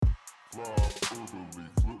Flop orderly,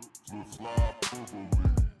 flip, flip, flop orderly.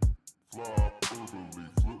 Flop orderly,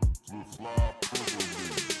 flip, flip, flop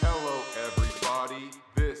orderly. Hello, everybody.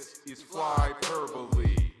 This is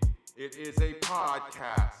Flyperbole. It is a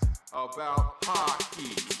podcast about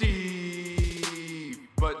hockey. Steve,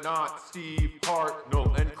 but not Steve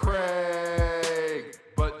Hartnell, and Craig,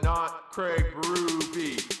 but not Craig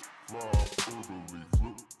Ruby. Flop orderly,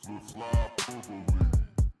 flip, flip, flop orderly.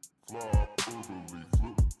 Flop orderly,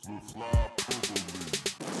 flip, flip, flop orderly.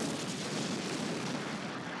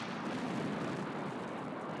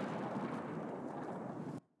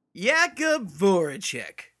 Jakub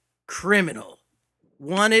Voracek, criminal,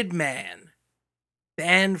 wanted man,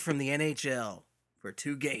 banned from the NHL for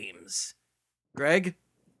 2 games. Greg,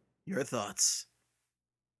 your thoughts?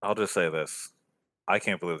 I'll just say this. I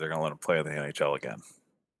can't believe they're going to let him play in the NHL again.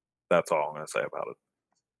 That's all I'm going to say about it.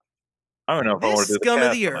 I don't know if I This want to do the scum of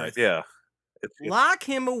cast the tonight. earth. Yeah. Lock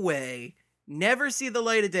him away, never see the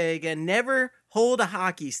light of day again, never hold a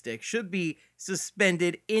hockey stick, should be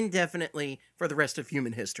suspended indefinitely for the rest of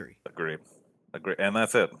human history. Agreed. And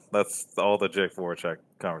that's it. That's all the Jake Voracek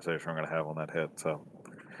conversation we're going to have on that hit. So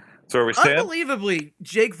where we stand? Unbelievably,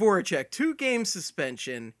 Jake Voracek, 2-game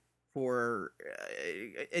suspension for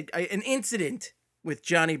an incident with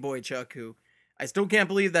Johnny Boychuk, who I still can't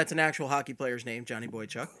believe that's an actual hockey player's name, Johnny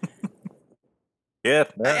Boychuk. Yeah.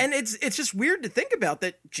 And it's just weird to think about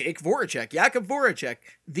that Jake Voracek, Jakub Voracek,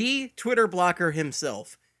 the Twitter blocker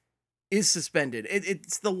himself, is suspended.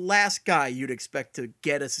 It's the last guy you'd expect to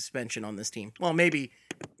get a suspension on this team. Well, maybe,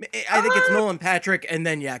 I think it's Nolan Patrick and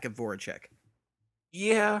then Jakub Voracek.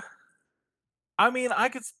 Yeah. I mean, I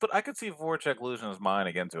could see Voracek losing his mind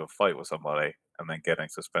again to a fight with somebody and then getting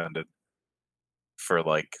suspended for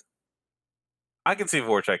I can see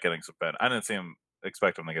Voracek getting suspended. I didn't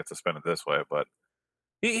expect him to get suspended this way, but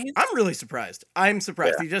I'm really surprised. I'm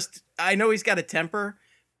surprised. Yeah. I know he's got a temper,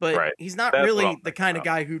 but Right. he's not That's what really I'm the thinking kind of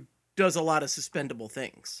about. guy who does a lot of suspendable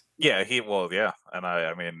things. Yeah, and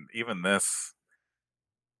I mean, even this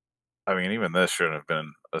shouldn't have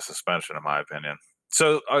been a suspension, in my opinion.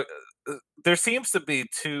 So there seems to be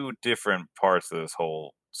 2 different parts of this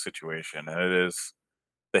whole situation, and it is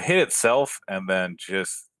the hit itself, and then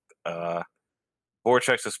just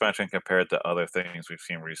Voracek suspension compared to other things we've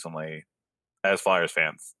seen recently as Flyers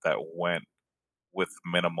fans that went with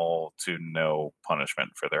minimal to no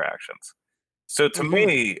punishment for their actions. So to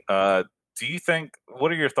me, do you think?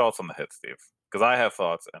 What are your thoughts on the hit, Steve? Because I have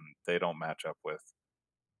thoughts, and they don't match up with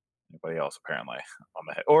anybody else apparently on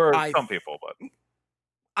the hit, or some people. But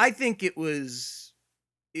I think it was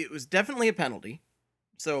definitely a penalty.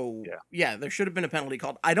 So yeah, there should have been a penalty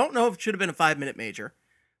called. I don't know if it should have been a 5-minute major,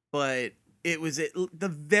 but it was at the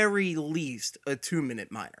very least a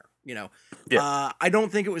 2-minute minor. I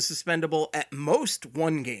don't think it was suspendable. At most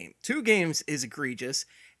 1 game. 2 games is egregious.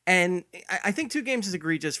 And I think 2 games is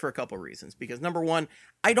egregious for a couple of reasons. Because number one,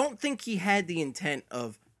 I don't think he had the intent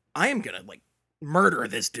of, I am going to murder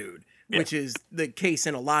this dude, which is the case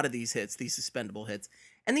in a lot of these hits, these suspendable hits.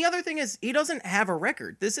 And the other thing is, he doesn't have a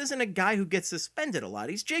record. This isn't a guy who gets suspended a lot.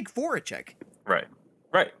 He's Jake Voracek. Right.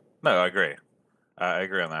 No, I agree. I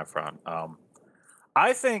agree on that front.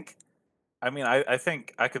 I think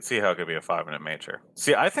I could see how it could be a 5-minute major.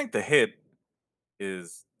 See, I think the hit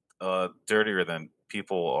is dirtier than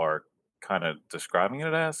people are kind of describing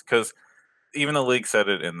it as, because even the league said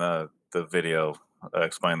it in the video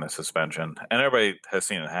explaining the suspension, and everybody has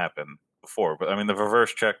seen it happen before. But I mean, the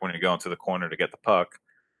reverse check when you go into the corner to get the puck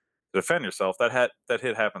to defend yourself, that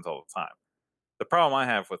hit happens all the time. The problem I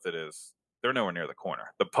have with it is they're nowhere near the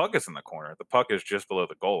corner. The puck is in the corner. The puck is just below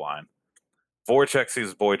the goal line. Voracek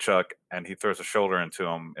sees Boychuk, and he throws a shoulder into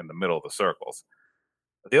him in the middle of the circles.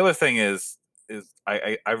 The other thing is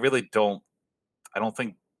I really don't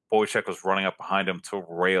think Boychuk was running up behind him to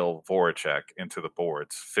rail Voracek into the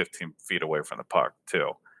boards 15 feet away from the puck,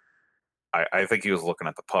 too. I think he was looking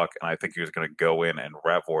at the puck, and I think he was going to go in and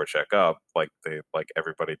wrap Voracek up like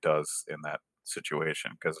everybody does in that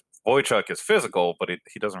situation. Because Boychuk is physical, but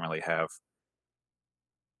he doesn't really have.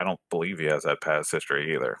 I don't believe he has that past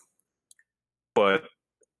history either. But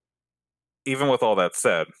even with all that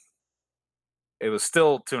said, it was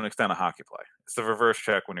still to an extent a hockey play. It's the reverse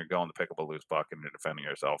check when you're going to pick up a loose puck and you're defending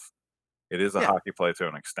yourself. It is a hockey play to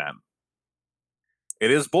an extent.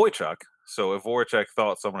 It is Boychuk, so if Voracek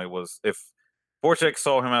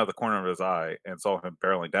saw him out of the corner of his eye and saw him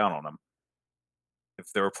barreling down on him,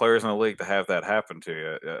 if there were players in the league to have that happen to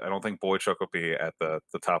you, I don't think Boychuk would be at the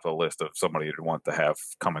top of the list of somebody you'd want to have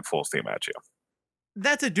coming full steam at you.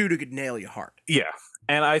 That's a dude who could nail you hard. Yeah,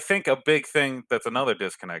 and I think a big thing that's another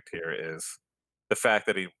disconnect here is the fact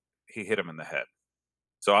that he hit him in the head.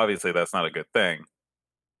 So obviously that's not a good thing.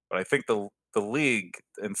 But I think the league,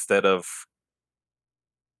 instead of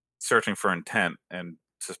searching for intent and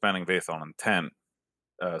suspending based on intent,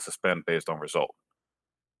 suspend based on result.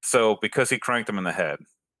 So because he cranked him in the head,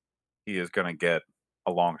 he is going to get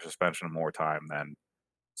a longer suspension and more time than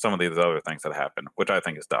some of these other things that happen, which I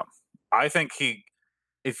think is dumb. I think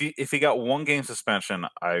if he got 1 game suspension,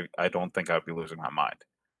 I don't think I'd be losing my mind.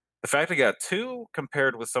 The fact he got 2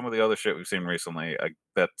 compared with some of the other shit we've seen recently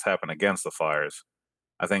that's happened against the Flyers,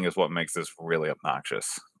 I think is what makes this really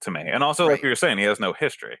obnoxious to me. And also, like Right. you were saying, he has no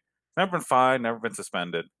history. Never been fined, never been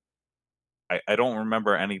suspended. I don't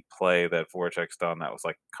remember any play that Voracek's done that was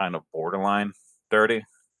like kind of borderline dirty.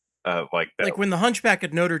 Like that. Like when the Hunchback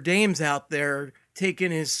of Notre Dame's out there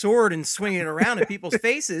taking his sword and swinging it around at people's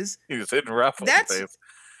faces, He was hitting Raffle in the that's face.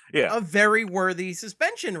 Yeah. a very worthy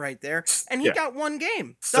suspension right there. And he Yeah. got 1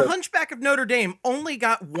 game. So- The Hunchback of Notre Dame only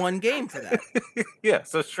got 1 game for that. Yeah,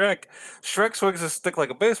 so Shrek swings his stick like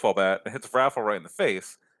a baseball bat and hits Raffle right in the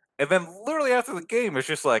face. And then literally after the game, it's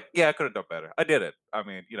just like, yeah, I could have done better. I did it. I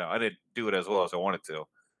mean, I didn't do it as well as I wanted to.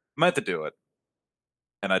 Meant to do it.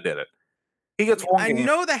 And I did it. He gets 1 I game.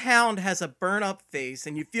 know the Hound has a burn up face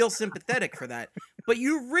and you feel sympathetic for that, but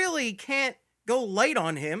you really can't go light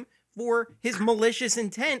on him for his malicious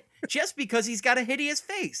intent just because he's got a hideous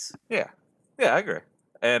face. Yeah. Yeah, I agree.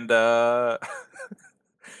 And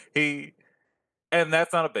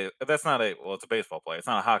that's not it's a baseball play. It's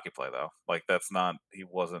not a hockey play though. Like he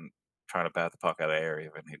wasn't trying to bat the puck out of the air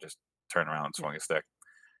even. He just turned around and swung his stick.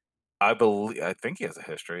 I think he has a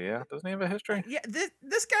history, yeah. Doesn't he have a history? Yeah,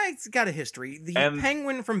 this guy's got a history. The And-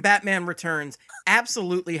 Penguin from Batman Returns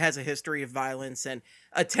absolutely has a history of violence and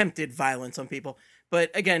attempted violence on people. But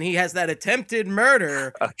again, he has that attempted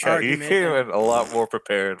murder Okay, you argument. came in a lot more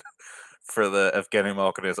prepared for the Evgeny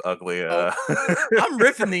Malkin is ugly. I'm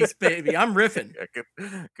riffing these, baby. I'm riffing. Yeah,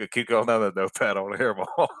 good. Keep going down the notepad. I want to hear them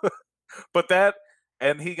all. But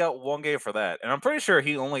and he got 1 game for that. And I'm pretty sure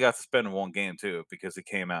he only got suspended 1 game too because he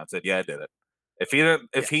came out and said, "Yeah, I did it." If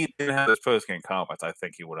he didn't have his post game comments, I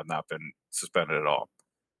think he would have not been suspended at all.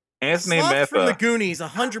 Anthony Sloth from the Mantha, Goonies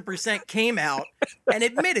 100% came out and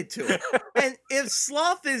admitted to it. And if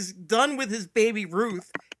Sloth is done with his baby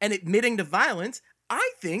Ruth and admitting to violence,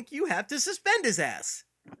 I think you have to suspend his ass.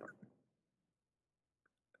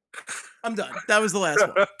 I'm done. That was the last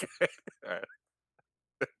one. okay, all right.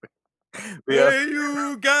 Hey,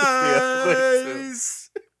 you guys.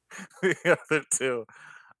 The other 2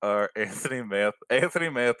 are Anthony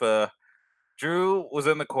Mantha. Drew was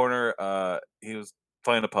in the corner. He was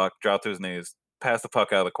playing the puck, dropped to his knees, passed the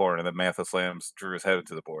puck out of the corner, and then Mantha slams Drew's head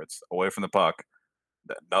into the boards, away from the puck.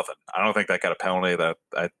 Nothing. I don't think that got a penalty. That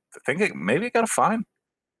I think maybe it got a fine,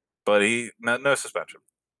 but no suspension.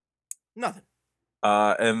 Nothing.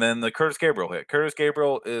 And then the Curtis Gabriel hit. Curtis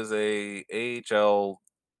Gabriel is a AHL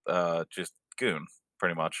just goon,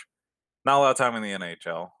 pretty much. Not a lot of time in the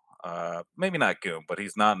NHL. Maybe not goon, but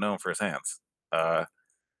he's not known for his hands.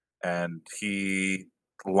 And he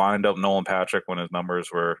lined up Nolan Patrick when his numbers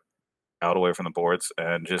were out away from the boards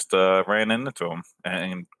and just ran into him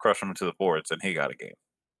and crushed him into the boards, and he got a game.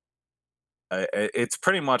 It's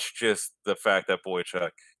pretty much just the fact that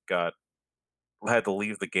Boychuk had to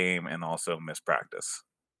leave the game and also miss practice.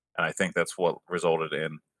 And I think that's what resulted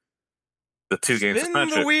in the 2-game Spin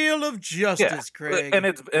suspension. the wheel of justice, Craig. And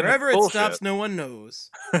it's Wherever it bullshit. stops, no one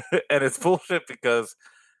knows. And it's bullshit because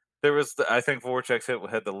I think Voracek's hit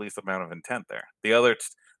had the least amount of intent there. The other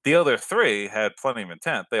 3 had plenty of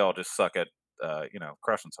intent. They all just suck at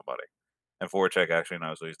crushing somebody. And Voracek actually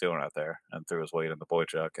knows what he's doing out there and threw his weight in the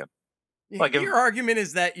Boychuk. And like your argument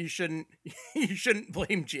is that you shouldn't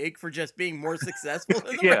blame Jake for just being more successful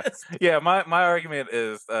than the rest. Yeah, my argument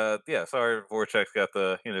is sorry Voracek's got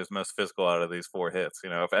his most physical out of these 4 hits.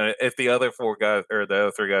 If the other 4 guys or the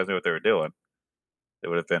other 3 guys knew what they were doing, it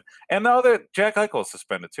would have been. And the other Jack Eichel is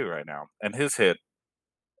suspended too right now, and his hit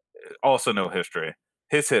also no history.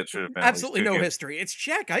 His hit should have been Absolutely no games. history. It's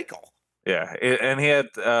Jack Eichel. Yeah, and he had,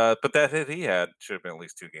 but that hit he had should have been at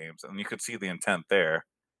least 2 games, and you could see the intent there.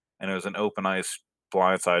 And it was an open ice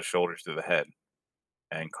blindside shoulder to the head.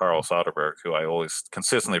 And Carl Soderberg, who I always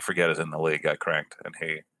consistently forget is in the league, got cranked, and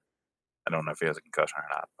I don't know if he has a concussion or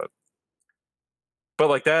not, but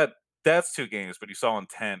like that's 2 games. But you saw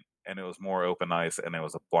intent, and it was more open ice, and it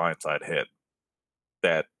was a blindside hit.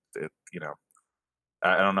 I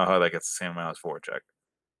don't know how that gets the same amount as Voracek.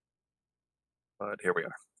 But here we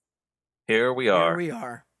are. Here we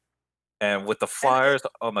are. And with the Flyers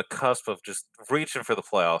on the cusp of just reaching for the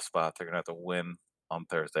playoff spot, they're going to have to win on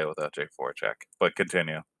Thursday without Jake Voracek. But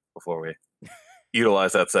continue before we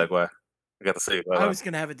utilize that segue. We got to see. I was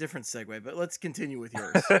gonna have a different segue, but let's continue with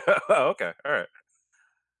yours. Oh, okay, all right.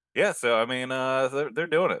 Yeah, so I mean, they're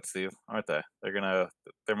doing it, Steve, aren't they? They're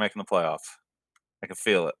making the playoffs. I can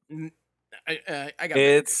feel it. N- I got better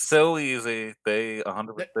It's news. so easy. They've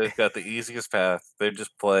got the easiest path. They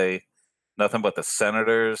just play nothing but the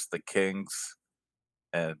Senators, the Kings,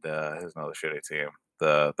 and here's another shitty team,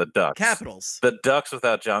 the Ducks. Capitals. The Ducks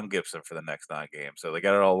without John Gibson for the next 9 games, so they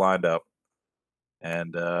got it all lined up.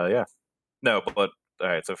 And yeah, no, but all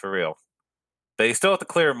right. So for real, they still have to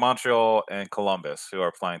clear Montreal and Columbus, who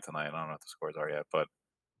are playing tonight. I don't know what the scores are yet, but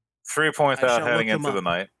 3 points I out shall heading look them into the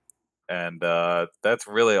up. night, and that's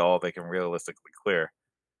really all they can realistically clear.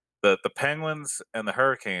 The Penguins and the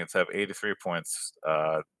Hurricanes have 83 points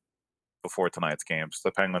before tonight's games.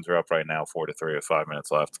 The Penguins are up right now, 4-3, with 5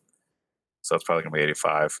 minutes left, so it's probably gonna be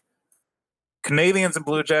 85. Canadians and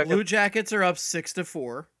Blue Jackets. Blue Jackets are up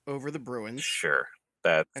 6-4 over the Bruins. Sure,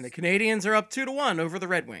 that. And the Canadians are up 2-1 over the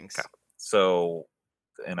Red Wings. Okay. So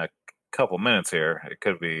in a couple minutes here, it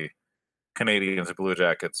could be Canadians and Blue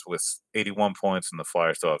Jackets with 81 points, and the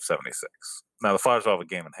Flyers still have 76. Now the Flyers will have a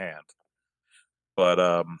game in hand,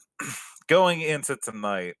 but going into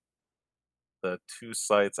tonight, the two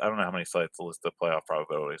sites, I don't know how many sites list the playoff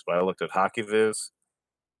probabilities, but I looked at HockeyViz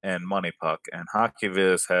and Money Puck, and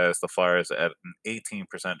HockeyViz has the Flyers at an 18%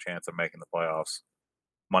 chance of making the playoffs.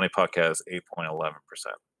 Money Puck has 8.11%.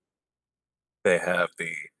 They have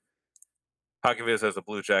the HockeyViz has the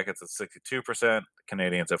Blue Jackets at 62%, the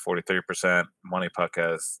Canadians at 43%. Money Puck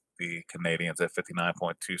has the Canadians at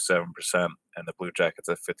 59.27%, and the Blue Jackets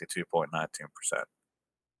at 52.19%.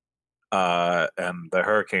 And the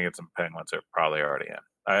Hurricanes and Penguins are probably already in.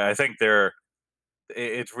 I think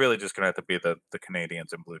it's really just going to have to be the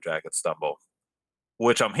Canadians and Blue Jackets stumble,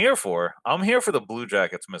 which I'm here for. I'm here for the Blue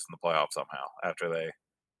Jackets missing the playoffs somehow after they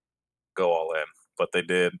go all in. But they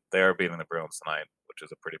did. They are beating the Bruins tonight, which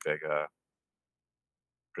is a pretty big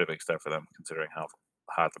step for them, considering how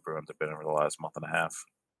hot the Bruins have been over the last month and a half.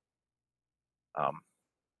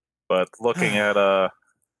 But looking at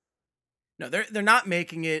no, they're not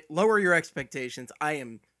making it. Lower your expectations. I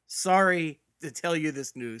am sorry to tell you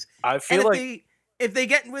this news. I feel if they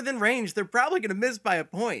get within range, they're probably going to miss by a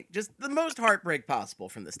point. Just the most heartbreak possible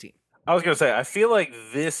from this team. I was going to say, I feel like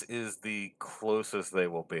this is the closest they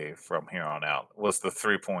will be from here on out. Was the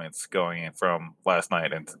 3 points going in from last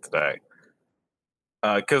night into today?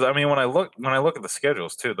 Because I mean, when I look at the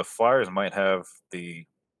schedules too, the Flyers might have the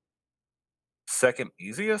second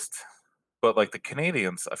easiest, but like the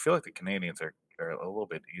Canadians, I feel like the Canadians are a little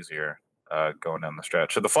bit easier going down the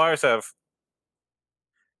stretch. So the Flyers have,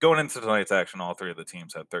 going into tonight's action, all three of the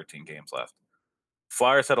teams had 13 games left.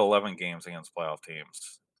 Flyers had 11 games against playoff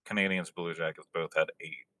teams. Canadians, Blue Jackets both had 8.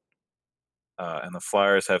 And the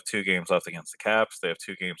Flyers have 2 games left against the Caps. They have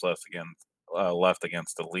 2 games left against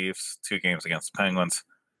the Leafs, 2 games against the Penguins,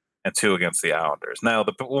 and 2 against the Islanders. Now,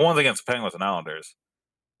 the ones against the Penguins and Islanders,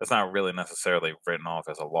 that's not really necessarily written off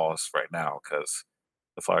as a loss right now because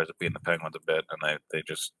the Flyers have beaten the Penguins a bit, and they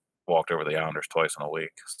just walked over the Islanders twice in a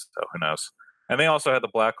week. So who knows? And they also had the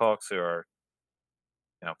Blackhawks, who are,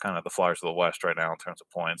 kind of the Flyers of the West right now in terms of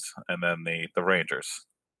points, and then the Rangers,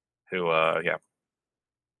 who, yeah.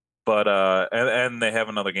 But and they have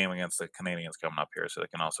another game against the Canadians coming up here, so they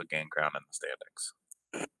can also gain ground in the standings.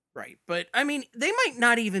 Right, but I mean, they might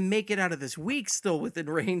not even make it out of this week still within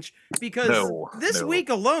range because this week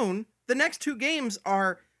alone, the next 2 games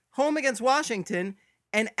are home against Washington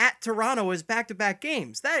and at Toronto as back-to-back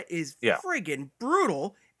games. That is friggin'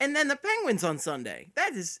 brutal. And then the Penguins on Sunday.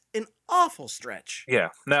 That is an awful stretch. Yeah.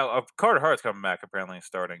 Now Carter Hart's coming back apparently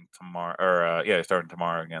starting tomorrow, or starting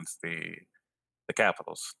tomorrow against the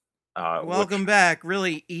Capitals. Welcome back.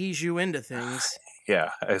 Really ease you into things. Yeah,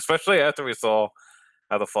 especially after we saw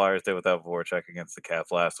how the Flyers did without Voracek against the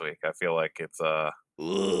Caps last week. I feel like it's not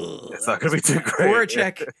going to be too great.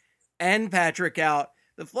 Voracek and Patrick out.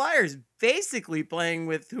 The Flyers basically playing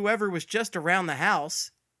with whoever was just around the house.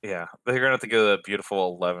 Yeah, they're going to have to get a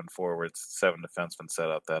beautiful 11 forwards, 7 defensemen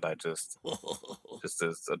setup that I just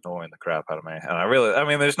is annoying the crap out of me. And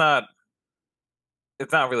it's not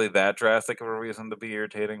really that drastic of a reason to be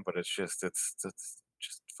irritating, but it's just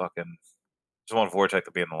fucking, just want Voracek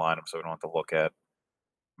to be in the lineup so we don't have to look at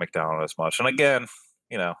McDonald as much. And again,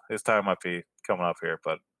 his time might be coming up here,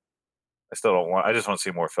 but I just want to see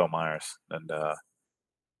more Phil Myers and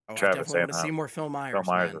Travis. I want to see more Phil Myers. Phil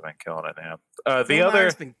Myers has been killing it. Yeah, Phil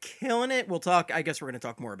Myers been killing it. We'll talk. I guess we're going to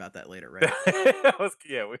talk more about that later, right?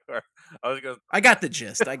 Yeah, we are. I got the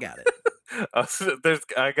gist. I got it.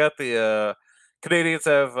 I got the Canadians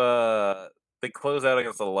have they close out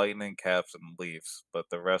against the Lightning, Caps, and Leafs, but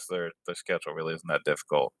the rest of their schedule really isn't that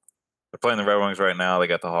difficult. They're playing the Red Wings right now. They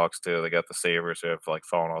got the Hawks too. They got the Sabres who have like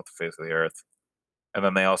fallen off the face of the earth. And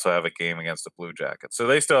then they also have a game against the Blue Jackets. So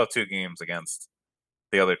they still have 2 games against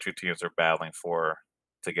the other 2 teams they're battling for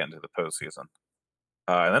to get into the postseason.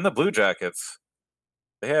 And then the Blue Jackets,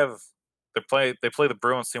 they play the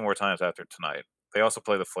Bruins 2 more times after tonight. They also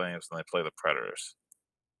play the Flames and they play the Predators.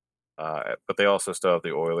 But they also still have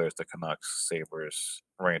the Oilers, the Canucks, Sabres,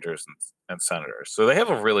 Rangers, and Senators. So they have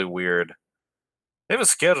a really weird. They have a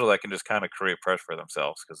schedule that can just kind of create pressure for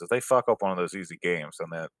themselves because if they fuck up one of those easy games,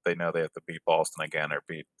 then they know they have to beat Boston again or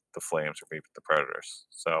beat the Flames or beat the Predators.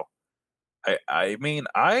 So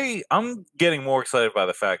I'm getting more excited by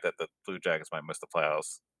the fact that the Blue Jackets might miss the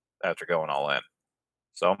playoffs after going all in.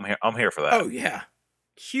 So I'm here for that. Oh yeah,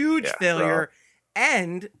 huge failure.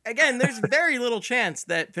 And again, there's very little chance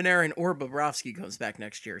that Panarin or Bobrovsky comes back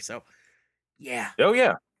next year. So yeah. Oh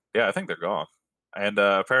yeah, I think they're gone. And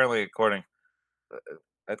apparently, according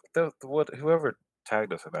whoever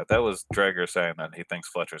tagged us in that was Dreger saying that he thinks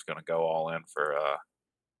Fletcher's going to go all in for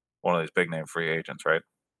one of these big name free agents, right?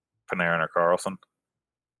 Panarin or Carlson.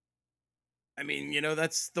 I mean,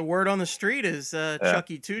 that's the word on the street is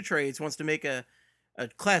Chucky 2 Trades wants to make a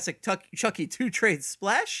classic Chucky 2 Trades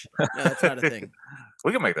splash. No, that's not a thing.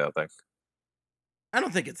 We can make that a thing. I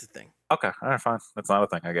don't think it's a thing. Okay, all right, fine. That's not a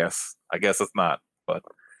thing, I guess. I guess it's not, but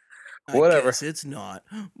whatever. I guess it's not.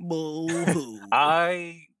 Boo-hoo.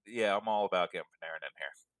 I'm all about getting Panarin in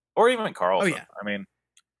here. Or even Carlson. Oh, yeah. I mean,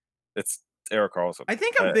 it's Erik Karlsson. I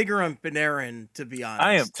think I'm bigger on Panarin, to be honest.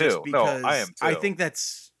 I am too. No, I am too. I think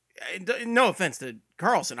that's, no offense to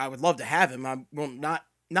Karlsson, I would love to have him. I will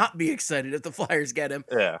not be excited if the Flyers get him.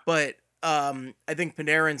 Yeah. But I think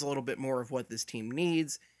Panarin's a little bit more of what this team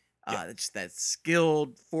needs. It's that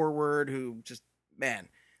skilled forward who just, man,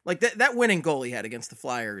 like that winning goal he had against the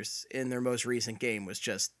Flyers in their most recent game was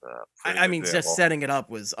just, just setting it up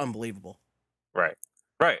was unbelievable. Right.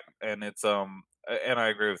 And it's, and I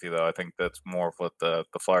agree with you though. I think that's more of what the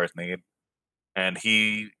Flyers need. And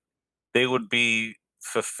they would be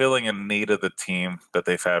fulfilling a need of the team that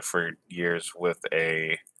they've had for years with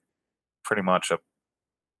pretty much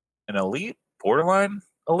an elite, borderline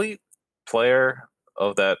elite player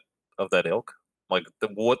of that ilk. Like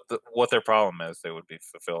what their problem is, they would be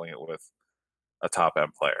fulfilling it with a top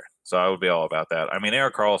end player. So I would be all about that. I mean,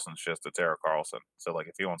 Erik Karlsson's it's Erik Karlsson. So like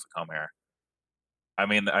if he wants to come here, I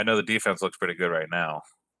mean, I know the defense looks pretty good right now,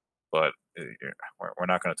 but we're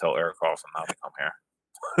not going to tell Erik Karlsson not to come here.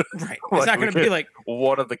 Right. It's not going to be like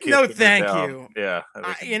one of the kids. No, thank you. Yeah.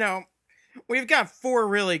 We've got 4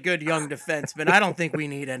 really good young defensemen. I don't think we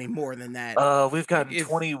need any more than that. We've gotten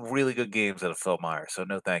 20 really good games out of Phil Myers, so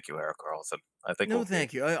no thank you, Erik Karlsson. I think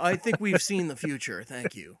thank you. I think we've seen the future.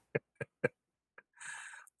 Thank you.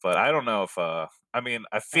 But I don't know if I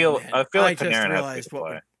feel like Panarin has to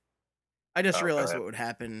play. I just realized what would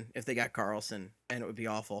happen if they got Karlsson, and it would be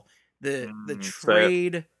awful. The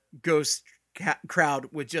trade ghost crowd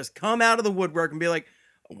would just come out of the woodwork and be like,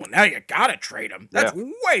 well, now you gotta trade him. That's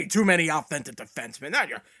way too many offensive defensemen. Now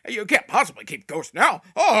you can't possibly keep Ghost now.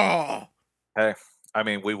 Oh. Hey, I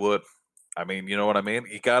mean, we would. I mean, you know what I mean?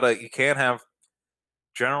 You can't have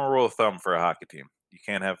general rule of thumb for a hockey team. You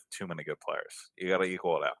can't have too many good players. You gotta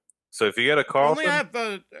equal it out. So if you get a Karlsson, only have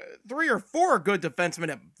 3 or 4 good defensemen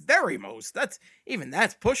at very most. That's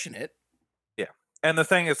pushing it. Yeah, and the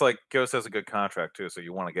thing is, like, Ghost has a good contract too, so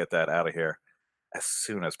you want to get that out of here as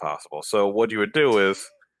soon as possible. So what you would do is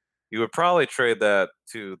you would probably trade that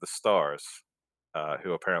to the Stars,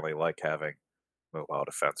 who apparently like having mobile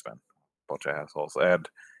defensemen, bunch of assholes, and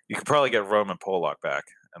you could probably get Roman Polak back,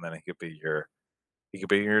 and then he could be your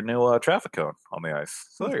new traffic cone on the ice.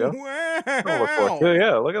 So there you go. Wow.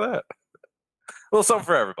 Yeah, look at that. A little something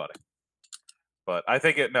for everybody. But I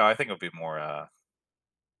think it would be more.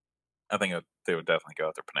 They would definitely go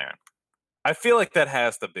after Panarin. I feel like that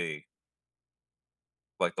has to be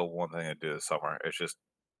like the one thing to do this summer. It's just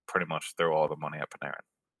pretty much throw all the money at Panarin,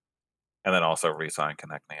 and then also re-sign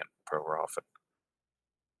Konechny and Provorov and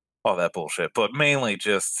all that bullshit. But mainly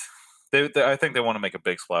just. I think they want to make a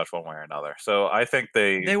big splash one way or another. So I think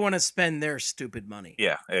they want to spend their stupid money.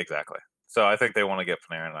 Yeah, exactly. So I think they want to get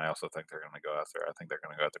Panarin, and I also think they're going to go after. I think they're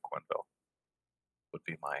going to go after Quenneville. Would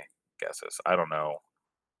be my guesses. I don't know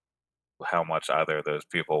how much either of those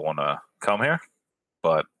people want to come here,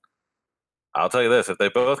 but I'll tell you this: if they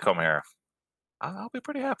both come here, I'll be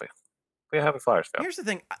pretty happy. Be a happy Flyers fan. Here's the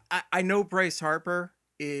thing: I know Bryce Harper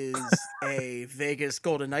is a Vegas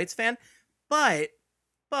Golden Knights fan,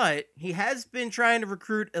 but he has been trying to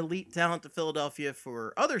recruit elite talent to Philadelphia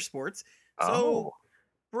for other sports. So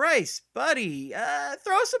Bryce, buddy,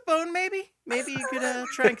 throw us a bone, maybe. Maybe you could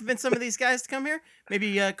try and convince some of these guys to come here.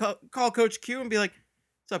 Maybe call Coach Q and be like,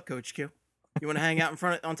 "What's up, Coach Q? You want to hang out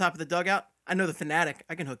on top of the dugout? I know the Fanatic.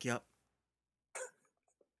 I can hook you up."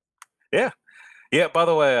 Yeah. Yeah, by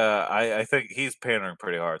the way, I think he's pandering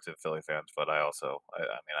pretty hard to Philly fans, but I also, I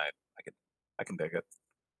mean, I can dig it.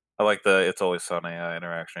 I like the "It's Always Sunny"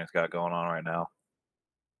 interaction he's got going on right now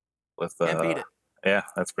with, Can't beat it yeah,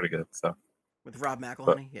 that's pretty good. So, with Rob but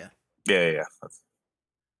McElhenney. Yeah. yeah,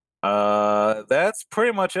 that's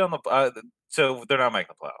pretty much it on the. So they're not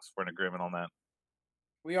making the playoffs. We're in agreement on that.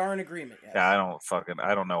 We are in agreement. Yes. Yeah,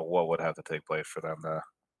 I don't know what would have to take place for them to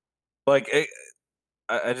like.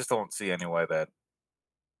 I just don't see any way that.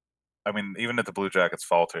 I mean, even if the Blue Jackets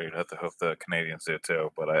falter, you'd have to hope the Canadians do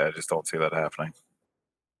too. But I just don't see that happening.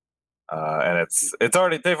 And it's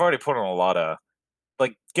already they've already put on a lot of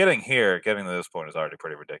like getting to this point is already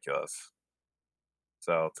pretty ridiculous.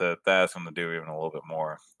 So to ask them to do even a little bit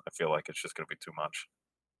more, I feel like it's just going to be too much.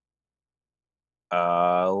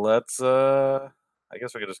 Let's I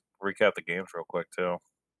guess we could just recap the games real quick too.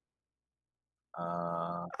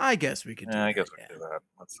 I guess we could do Yeah, I that. guess we can do that.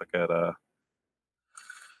 Let's look at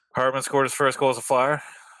Hartman scored his first goal as a Flyer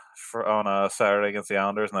on Saturday against the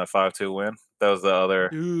Islanders in that 5-2 win. That was the other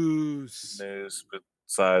Deuce. news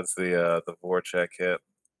besides the Voracek hit.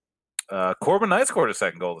 Corbin Knight scored his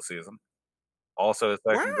second goal of the season. Also his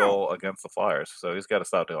second goal against the Flyers. So he's got to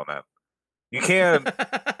stop doing that. You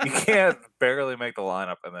can't barely make the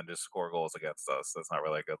lineup and then just score goals against us. That's not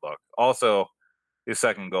really a good look. Also, his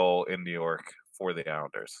second goal in New York for the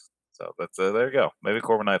Islanders. So that's there you go. Maybe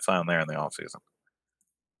Corbin Knight signed there in the offseason.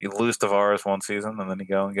 You lose Tavares one season, and then you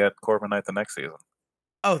go and get Corbin Knight the next season.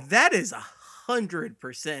 Oh, that is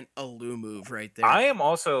 100% a Lou move right there. I am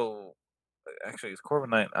also actually, is Corbin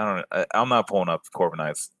Knight? I don't know. I'm not pulling up Corbin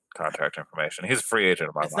Knight's contract information. He's a free agent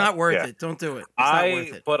in my mind. It's not worth it. Don't do it. It's not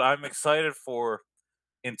worth it. But I'm excited for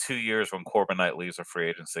in 2 years when Corbin Knight leaves for free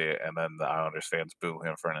agency, and then the Islanders fans boo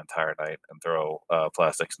him for an entire night and throw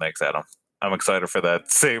plastic snakes at him. I'm excited for that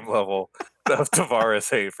same level of Tavares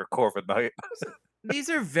hate for Corbin Knight.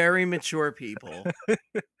 These are very mature people.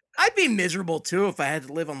 I'd be miserable too if I had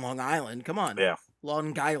to live on Long Island. Come on. Yeah.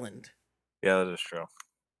 Long Island. Yeah, that is true.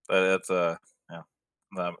 That's yeah.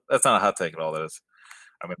 That's not a hot take at all. That is.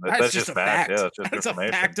 I mean, that's just a fact. Yeah, that's a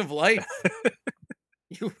fact of life.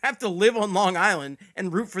 You have to live on Long Island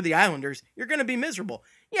and root for the Islanders. You're going to be miserable.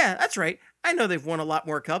 Yeah, that's right. I know they've won a lot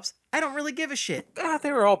more cups. I don't really give a shit.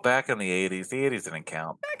 They were all back in the 80s. The 80s didn't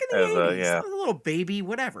count. Back in the 80s. Yeah. A little baby,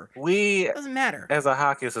 whatever. It doesn't matter. As a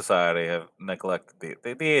hockey society, have neglected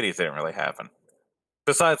the 80s didn't really happen.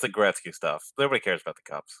 Besides the Gretzky stuff. Nobody cares about the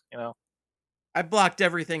cups, you know? I blocked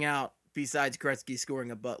everything out besides Gretzky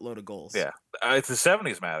scoring a buttload of goals. Yeah. It's the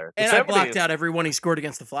 70s matter. And I blocked out every one he scored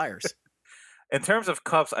against the Flyers. In terms of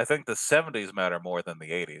cups, I think the 70s matter more than the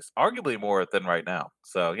 80s. Arguably more than right now.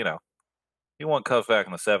 So, you know, you won cups back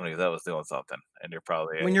in the 70s, that was doing something. And you're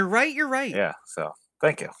probably... When you're right, you're right. Yeah, so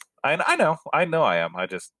thank you. I know I am. I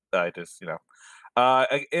just, you know.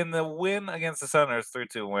 In the win against the Senators,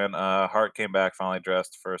 3-2 win, Hart came back finally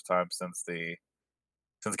dressed first time since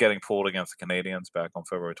getting pulled against the Canadiens back on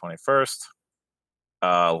February 21st.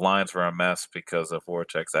 Lines were a mess because of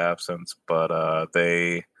Voracek's absence, but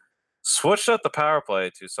they switched up the power play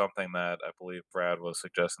to something that I believe Brad was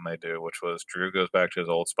suggesting they do, which was Drew goes back to his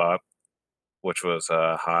old spot, which was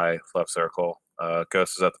high left circle.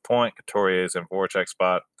 Ghost is at the point, Couturier is in Voracek's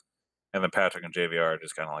spot, and then Patrick and JVR are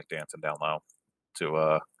just kind of like dancing down low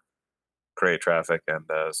to create traffic and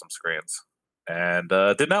some screens. And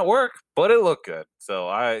did not work, but it looked good. So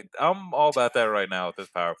I'm all about that right now with this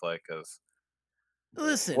power play because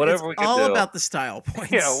listen, whatever we can all do, about the style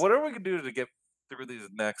points. Yeah, whatever we can do to get through these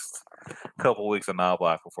next couple weeks of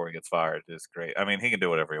Knoblauch before he gets fired is great. I mean, he can do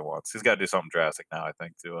whatever he wants. He's got to do something drastic now, I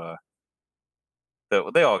think, to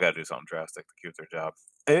they all got to do something drastic to keep their job.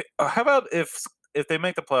 How about if they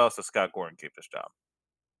make the playoffs, does Scott Gordon keep his job?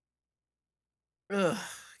 Ugh,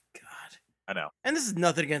 God. I know. And this is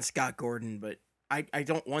nothing against Scott Gordon, but I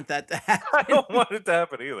don't want that to happen. I don't want it to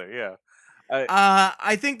happen either, yeah.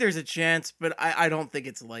 I think there's a chance, but I don't think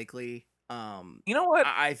it's likely. You know what?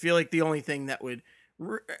 I feel like the only thing that would...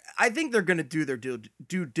 I think they're going to do their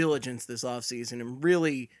due diligence this offseason and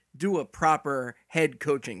really do a proper head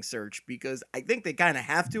coaching search because I think they kind of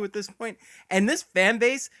have to at this point. And this fan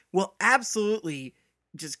base will absolutely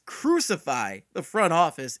just crucify the front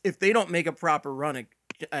office if they don't make a proper run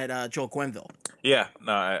at Joel Quenneville. Yeah,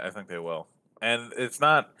 no, I think they will. And it's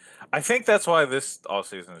not... I think that's why this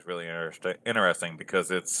offseason is really interesting because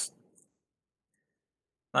it's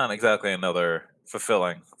not exactly another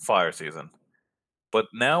fulfilling Flyer season. But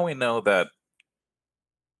now we know that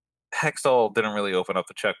Hextall didn't really open up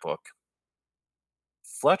the checkbook.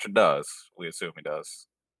 Fletcher does. We assume he does.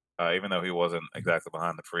 Even though he wasn't exactly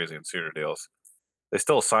behind the Parisi and Suter deals. They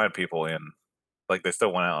still signed people in. Like, they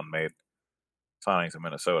still went out and made signings in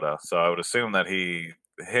Minnesota. So I would assume that he's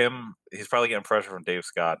probably getting pressure from Dave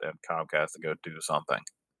Scott and Comcast to go do something.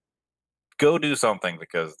 Go do something,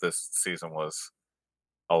 because this season was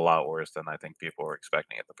a lot worse than I think people were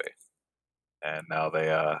expecting it to be. And now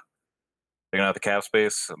they're gonna have the cap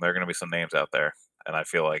space, and there are gonna be some names out there. And I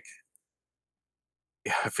feel like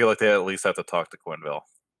they at least have to talk to Quenneville.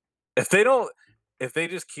 If they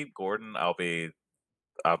just keep Gordon,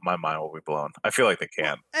 my mind will be blown. I feel like they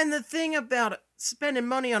can. And the thing about spending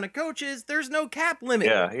money on a coach is there's no cap limit.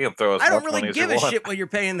 Yeah, he can throw as I much don't money really as give you a want. shit what you're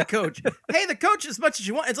paying the coach. Pay the coach as much as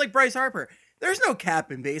you want. It's like Bryce Harper. There's no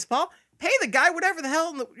cap in baseball. Pay the guy whatever the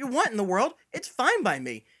hell you want in the world. It's fine by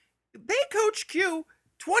me. Pay Coach Q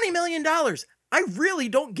 $20 million. I really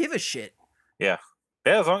don't give a shit. Yeah,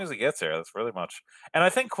 as long as he gets there, that's really much. And I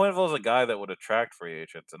think Quenneville is a guy that would attract free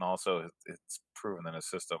agents, and also it's proven that his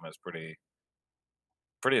system is pretty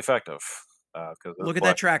effective. Look at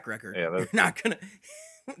that track record. Yeah, you're not gonna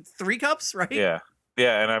 3 cups, right? Yeah,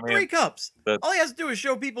 and I mean 3 cups. All he has to do is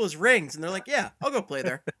show people his rings, and they're like, "Yeah, I'll go play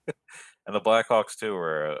there." And the Blackhawks too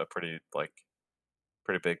were a pretty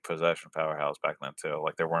big possession powerhouse back then too.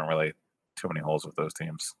 Like, there weren't really too many holes with those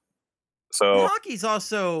teams. So hockey's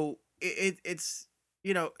also it's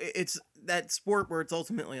it's that sport where it's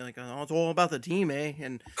ultimately like, oh, it's all about the team, eh,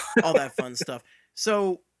 and all that fun stuff.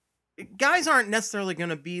 So guys aren't necessarily going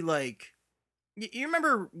to be like, you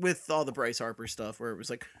remember with all the Bryce Harper stuff where it was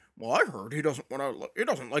like, well, I heard he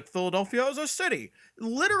doesn't like Philadelphia as a city.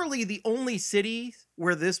 Literally the only cities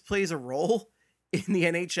where this plays a role in the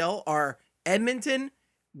NHL are Edmonton,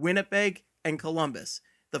 Winnipeg, and Columbus.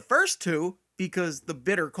 The first 2 because the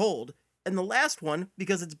bitter cold, and the last one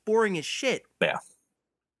because it's boring as shit. Yeah.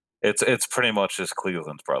 It's pretty much just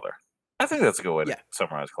Cleveland's brother. I think that's a good way to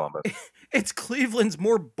summarize Columbus. It's Cleveland's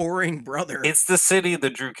more boring brother. It's the city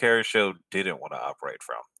the Drew Carey show didn't want to operate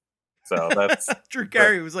from. So that's Drew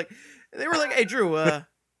Carey was like, they were like, "Hey Drew, how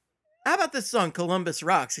about this song Columbus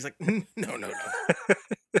Rocks?" He's like, "No."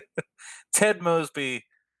 Ted Mosby,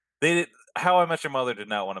 How I Met Your Mother did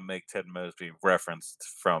not want to make Ted Mosby referenced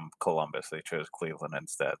from Columbus. They chose Cleveland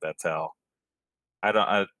instead. That's how. I don't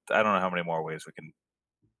know how many more ways we can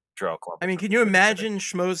draw Columbus. I mean, can you imagine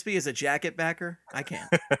Schmosby as a jacket backer? I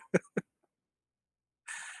can't.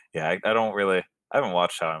 Yeah, I don't really. I haven't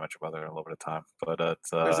watched How I Met Your Mother in a little bit of time, but it's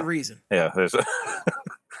there's a reason. Yeah, there's a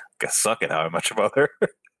guess suck at How I Met Your Mother.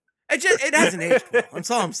 It hasn't aged well.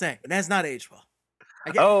 That's all I'm saying. It has not aged well.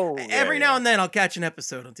 Every now and then I'll catch an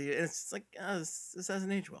episode on TV, and it's like, this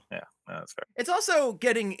hasn't aged well. Yeah, that's fair. It's also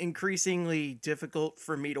getting increasingly difficult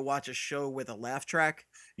for me to watch a show with a laugh track.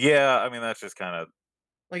 Yeah, I mean, that's just kind of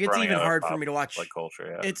like, it's even hard for me to watch. Like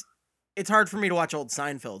culture, yeah. It's hard for me to watch old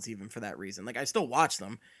Seinfelds even for that reason. Like, I still watch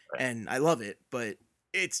them, right, and I love it, but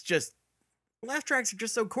it's just, laugh tracks are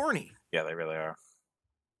just so corny. Yeah, they really are.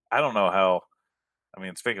 I don't know how. I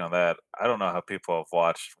mean, speaking of that, I don't know how people have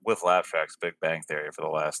watched with laugh tracks Big Bang Theory for the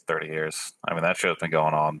last 30 years. I mean, that show's been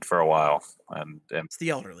going on for a while, and it's the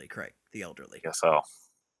elderly, Craig. The elderly. I guess so.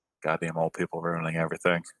 Goddamn old people ruining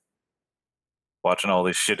everything. Watching all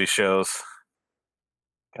these shitty shows.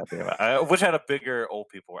 Goddamn it. I wish I had a bigger old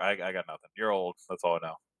people. I got nothing. You're old. That's all I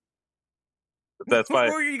know. That's what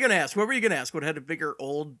were you gonna ask? What were you gonna ask? What had a bigger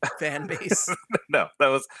old fan base? No,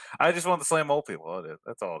 I just want to slam old people.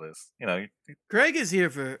 That's all it is. You know. Craig is here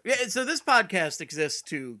for so this podcast exists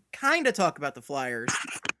to kind of talk about the Flyers,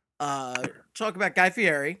 talk about Guy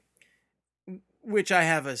Fieri, which I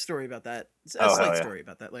have a story about that. A slight story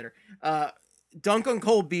about that later. Dunk on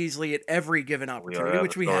Cole Beasley at every given opportunity,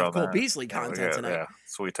 which we have Cole Beasley content tonight. Yeah,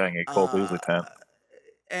 sweet tangy Cole Beasley tent.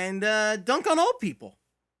 And dunk on old people.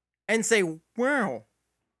 And say, wow.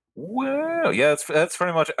 Well, yeah, that's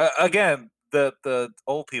pretty much. Again, the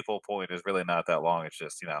old people point is really not that long. It's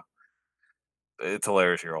just, it's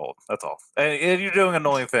hilarious. You're old. That's all, and you're doing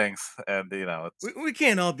annoying things, and we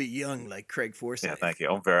can't all be young like Craig Forsyth. Yeah, thank you.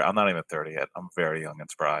 I'm not even 30 yet. I'm very young and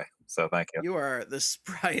spry. So thank you. You are the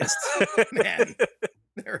spryest man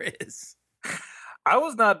there is. I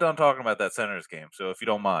was not done talking about that Senators game, so if you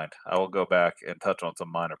don't mind, I will go back and touch on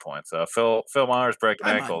some minor points. Phil Myers breaking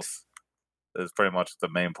ankles is pretty much the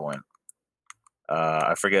main point.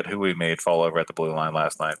 I forget who we made fall over at the blue line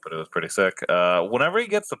last night, but it was pretty sick. Whenever he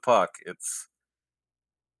gets the puck,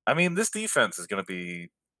 this defense is going to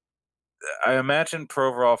be. I imagine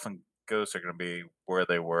Provorov and Ghost are going to be where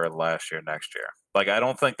they were last year, next year. Like, I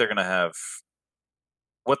don't think they're going to have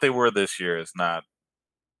what they were this year. Is not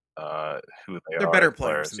who they They're are better as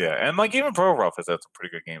players players. than Yeah, that. and like even Provorov has had some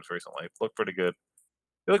pretty good games recently. Looked pretty good.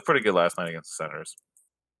 He looked pretty good last night against the Senators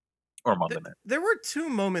or Monday night. There were two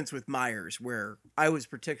moments with Myers where I was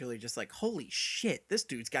particularly just like, "Holy shit, this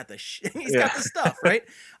dude's got the he's Yeah. got the stuff." Right.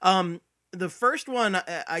 The first one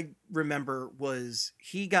I remember was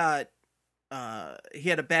he had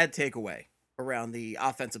a bad takeaway around the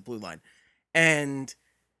offensive blue line, and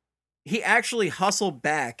he actually hustled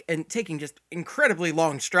back and taking just incredibly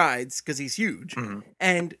long strides because he's huge, Mhm.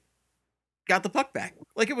 and got the puck back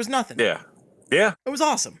like it was nothing. Yeah. Yeah. It was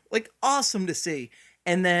awesome. Like awesome to see.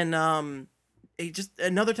 And then he just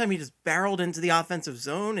another time he just barreled into the offensive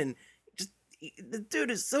zone and the dude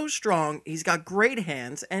is so strong. He's got great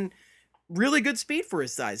hands and really good speed for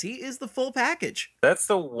his size. He is the full package. That's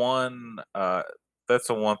the one. That's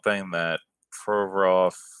the one thing that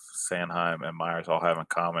Provorov, Sanheim, and Myers all have in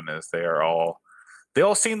common is they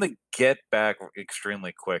all seem to get back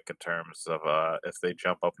extremely quick in terms of if they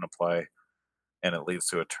jump up in a play and it leads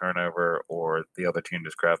to a turnover or the other team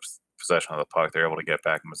just grabs possession of the puck, they're able to get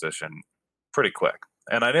back in position pretty quick.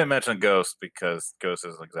 And I didn't mention Ghost because Ghost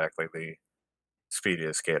isn't exactly the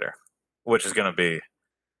speediest skater, which is going to be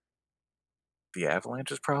the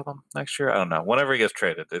Avalanche's problem next year. I don't know. Whenever he gets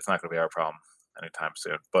traded, it's not going to be our problem anytime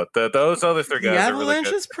soon. But those other three The guys are really good.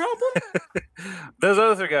 Avalanche's problem? Those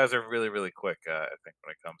other three guys are really, really quick. I think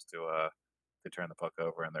when it comes to they turn the puck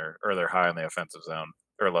over and they're high in the offensive zone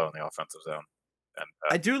or low in the offensive zone. And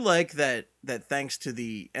I do like that thanks to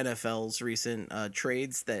the NFL's recent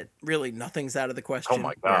trades that really nothing's out of the question. oh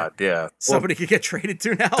my god, yeah, Somebody could get traded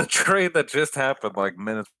to now. the trade that just happened like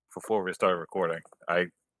minutes before we started recording. I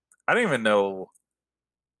didn't even know.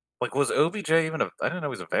 Like, was OBJ even? I didn't know he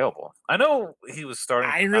was available. I know he was starting.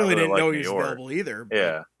 I to not really didn't like know New he was York. available either. But,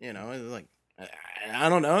 Yeah. you know, it was like I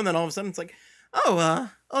don't know. And then all of a sudden it's like, oh,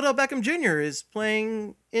 Odell Beckham Jr. is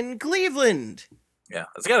playing in Cleveland. Yeah,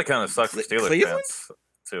 it's got to kind of suck for Steelers Cleveland? fans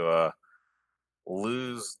to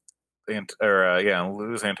lose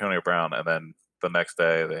lose Antonio Brown, and then the next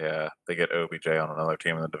day they get OBJ on another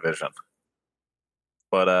team in the division.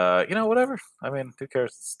 But whatever. I mean, who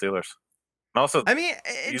cares? It's Steelers. And also, I mean,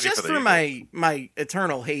 easy just for the for Eagles. my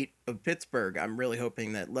eternal hate of Pittsburgh, I'm really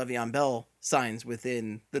hoping that Le'Veon Bell signs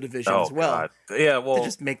within the division Oh as well god, yeah. to Well,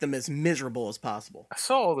 just make them as miserable as possible. I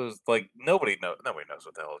saw all those like nobody knows what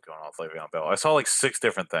the hell is going on with Le'Veon Bell. I saw like 6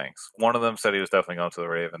 different things. One of them said he was definitely going to the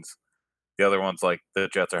Ravens. The other one's like the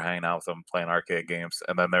Jets are hanging out with him playing arcade games,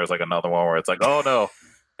 and then there's like another one where it's like, oh no,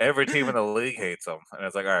 every team in the league hates him, and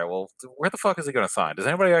it's like, all right, well, where the fuck is he going to sign? Does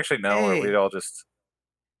anybody actually know, or we Hey. all just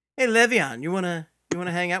Hey, Le'Veon, you wanna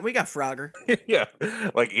hang out? We got Frogger. yeah,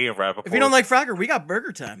 like Ian Rappaport. If you don't like Frogger, we got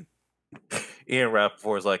Burger Time. Ian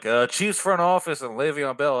Rappaport's like, Chiefs front office and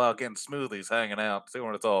Le'Veon Bell out getting smoothies, hanging out, seeing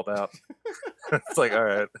what it's all about. It's like, all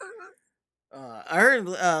right. I heard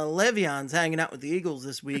Le'Veon's hanging out with the Eagles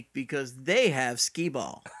this week because they have skee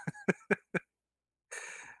ball.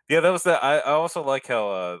 Yeah, that was that. I also like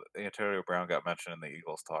how Antonio Brown got mentioned in the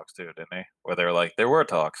Eagles talks too, didn't he? Where they were like, there were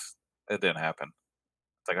talks, it didn't happen.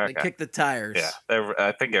 It's like, They okay, kick the tires. yeah,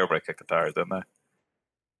 I think everybody kicked the tires, didn't they?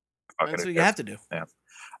 Fuck That's it, what who you have cares? to do.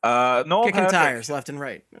 Yeah. Nolan Kicking Patrick. tires left and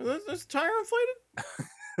right. Is tire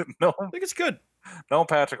inflated? I think it's good. Nolan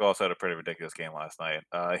Patrick also had a pretty ridiculous game last night.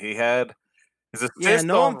 He had his assist Yeah,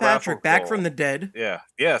 Nolan on Patrick Raffle back goal. from the dead.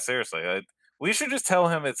 Yeah, seriously. We should just tell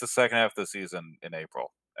him it's the second half of the season in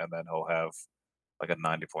April, and then he'll have like a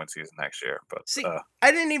 90-point season next year. But See,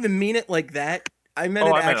 I didn't even mean it like that. I meant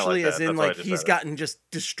it actually as in like he's gotten just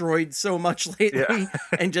destroyed so much lately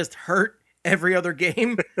and just hurt every other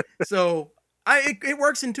game. So it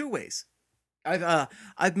works in two ways.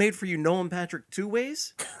 I've made for you Nolan Patrick 2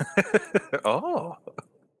 ways. oh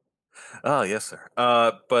yes, sir.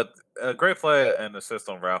 But a great play and assist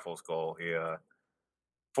on Raffles' goal. He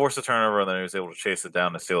forced a turnover, and then he was able to chase it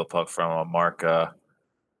down to steal a puck from Mark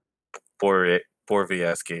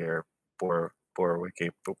Borviaski or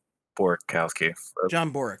Borkowski.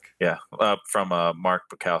 John Borick. Yeah, from Mark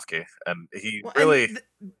Bukowski, and he Well, really.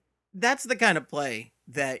 and that's the kind of play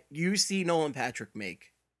that you see Nolan Patrick make,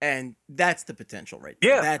 and that's the potential right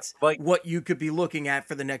there. Yeah, That's like- what you could be looking at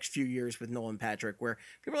for the next few years with Nolan Patrick, where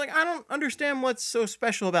people are like, I don't understand what's so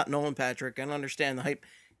special about Nolan Patrick. I don't understand the hype.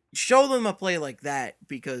 Show them a play like that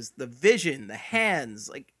because the vision, the hands,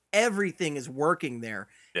 like everything is working there.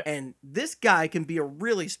 Yeah. And this guy can be a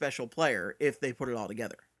really special player if they put it all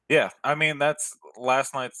together. Yeah, I mean that's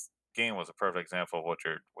last night's game was a perfect example of what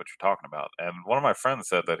you're talking about. And one of my friends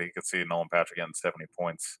said that he could see Nolan Patrick getting 70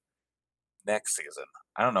 points next season.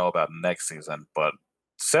 I don't know about next season, but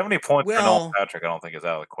 70 points for Nolan Well, Patrick, I don't think is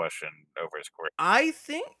out of the question over his career. I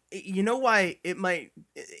think you know why it might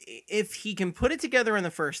if he can put it together in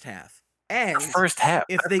the first half, and First half,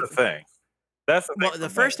 if that's they the thing. That's the thing well, the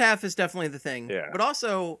for first me. half is definitely the thing. Yeah. But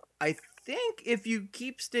also, I think if you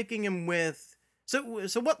keep sticking him with so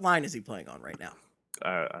what line is he playing on right now?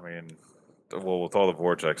 I mean, well, with all the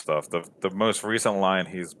Voracek stuff, the most recent line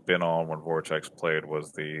he's been on when Voracek played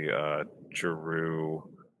was the Giroux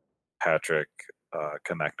Patrick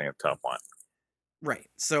connecting a top line. Right.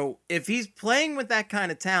 So if he's playing with that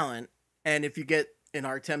kind of talent, and if you get an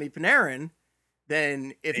Artemi Panarin,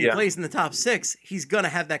 then if he plays in the top 6, he's gonna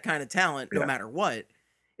have that kind of talent no matter what.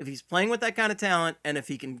 If he's playing with that kind of talent, and if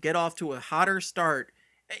he can get off to a hotter start,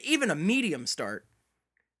 even a medium start,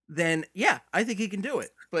 then yeah, I think he can do it.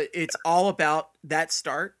 But it's all about that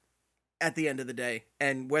start at the end of the day,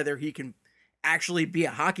 and whether he can actually be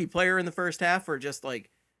a hockey player in the first half or just like,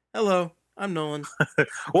 hello, I'm Nolan.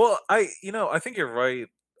 Well, I think you're right.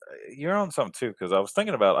 You're on something too, because I was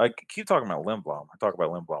thinking about. I keep talking about Lindblom. I talk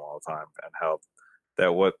about Lindblom all the time and how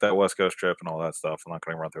that West Coast trip and all that stuff. I'm not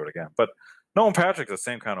going to run through it again. But Nolan Patrick's the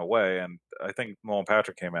same kind of way, and I think Nolan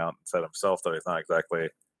Patrick came out and said himself that he's not exactly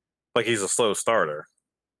like he's a slow starter.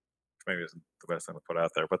 Which maybe isn't the best thing to put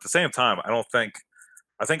out there. But at the same time, I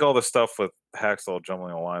think all the stuff with Haxel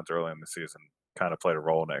jumbling the lines early in the season kind of played a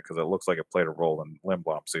role in it, because it looks like it played a role in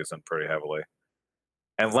Lindblom's season pretty heavily.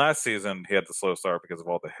 And last season he had the slow start because of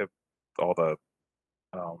all the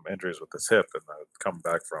injuries with his hip and coming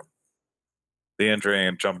back from the injury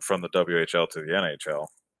and jumped from the WHL to the NHL.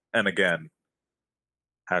 And again,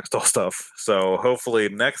 Haxtell stuff. So hopefully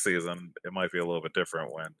next season it might be a little bit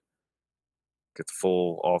different when gets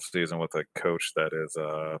full off season with a coach that is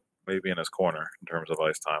maybe in his corner in terms of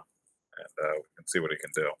ice time, and we can see what he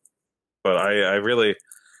can do. But I really,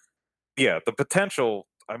 the potential.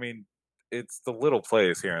 I mean, it's the little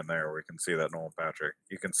plays here and there where we can see that Nolan Patrick.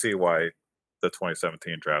 You can see why the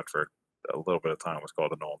 2017 draft for a little bit of time was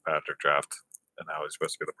called the Nolan Patrick draft, and now he's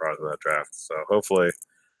supposed to be the prize of that draft. So hopefully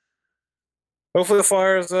the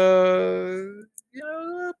Flyers,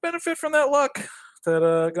 benefit from that luck.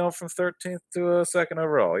 That going from 13th to second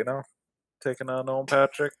overall, taking on Nolan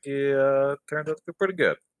Patrick, he turned out to be pretty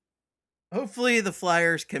good. Hopefully the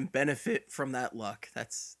Flyers can benefit from that luck.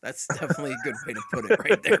 That's definitely a good way to put it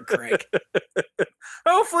right there, Craig.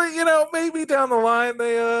 Hopefully, maybe down the line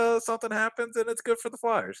they something happens and it's good for the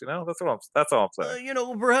Flyers. That's all I'm saying.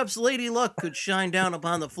 Perhaps Lady Luck could shine down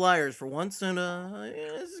upon the Flyers for once, and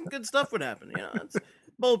some good stuff would happen. It's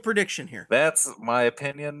bold prediction here. That's my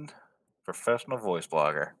opinion. Professional voice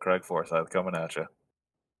blogger Craig Forsyth coming at you.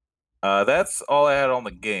 That's all I had on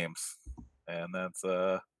the games, and that's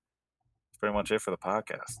pretty much it for the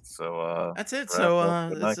podcast. So that's it.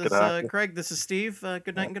 So this is Craig. This is Steve.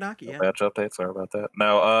 Good night and good hockey. Match update. Sorry about that.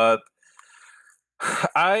 No,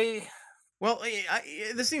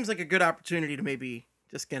 this seems like a good opportunity to maybe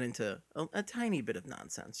just get into a tiny bit of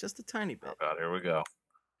nonsense, just a tiny bit. Oh God, here we go.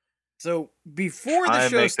 So before the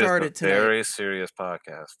show started tonight, very serious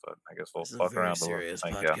podcast, but I guess we'll fuck around a little. Serious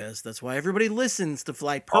podcast. That's why everybody listens to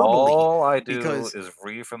Flyperbole. All I do is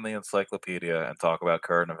read from the encyclopedia and talk about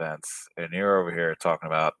current events, and you're over here talking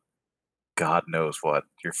about God knows what.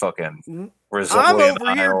 You're fucking. I'm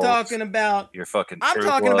over here talking about. You're fucking. I'm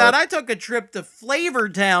talking about. I took a trip to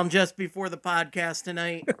Flavortown just before the podcast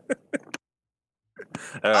tonight.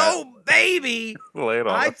 Oh baby!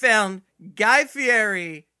 I found Guy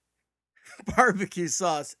Fieri barbecue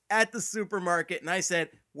sauce at the supermarket, and I said,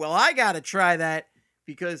 well, I gotta try that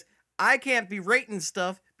because I can't be rating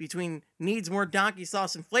stuff between needs more donkey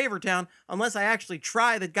sauce and Flavortown unless I actually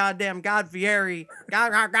try the goddamn Guy Fieri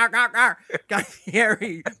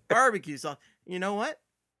barbecue sauce. You know what?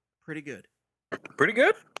 Pretty good. Pretty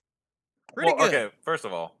good? Pretty good. Okay, first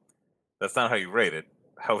of all, that's not how you rate it.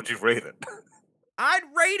 How would you rate it? I'd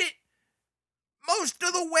rate it most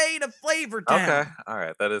of the way to Flavortown. Okay, all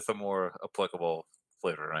right. That is a more applicable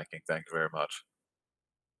flavor ranking. Thank you very much.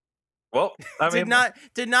 Well, I mean,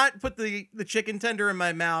 did not put the chicken tender in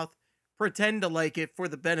my mouth, pretend to like it for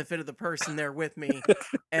the benefit of the person there with me,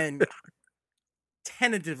 and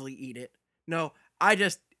tentatively eat it. No, I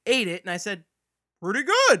just ate it and I said, pretty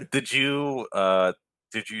good. Did you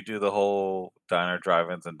do the whole diner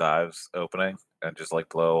drive-ins and dives opening and just like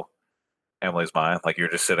blow Emily's mind? Like you're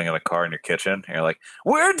just sitting in a car in your kitchen and you're like,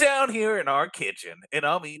 we're down here in our kitchen and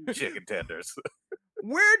I'm eating chicken tenders.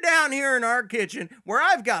 We're down here in our kitchen where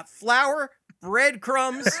I've got flour,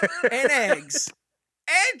 breadcrumbs, and eggs,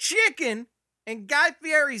 and chicken, and Guy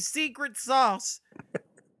Fieri's secret sauce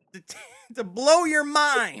to blow your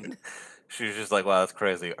mind. She's just like, wow, that's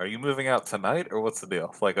crazy. Are you moving out tonight or what's the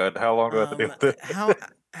deal? Like, how long do I have to deal with this?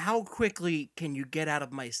 How quickly can you get out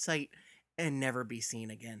of my sight and never be seen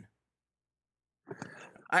again?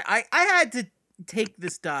 I had to take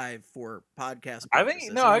this dive for podcast I purposes.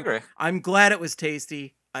 think, no, I agree. I'm glad it was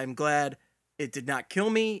tasty. I'm glad it did not kill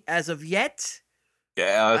me as of yet.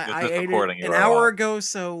 Yeah, I ate recording it an hour ago,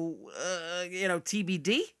 so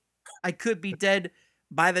TBD. I could be dead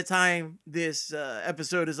by the time this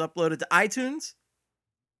episode is uploaded to iTunes.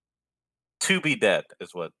 To be dead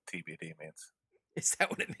is what TBD means. Is that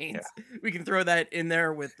what it means? Yeah. We can throw that in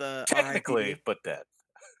there with technically, RIPD. But dead.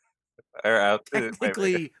 Or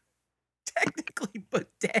technically, but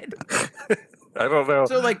dead. I don't know.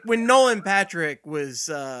 So, like when Nolan Patrick was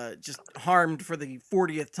just harmed for the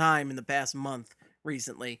 40th time in the past month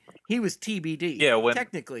recently, he was TBD. Yeah,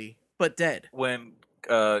 technically, but dead. When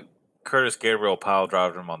Curtis Gabriel pile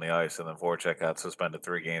drive him on the ice, and then Voracek got suspended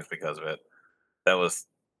 3 games because of it. That was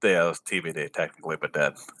TBD, technically, but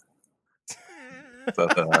dead. So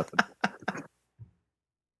that happened.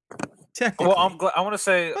 Well, I'm glad. I want to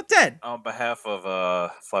say, but dead. On behalf of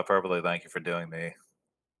Flyperbole, thank you for doing the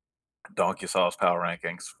donkey sauce power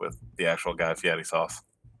rankings with the actual Guy Fieri sauce,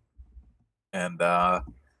 and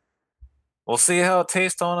we'll see how it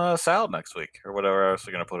tastes on salad next week or whatever else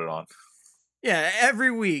we're gonna put it on. Yeah,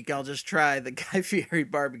 every week I'll just try the Guy Fieri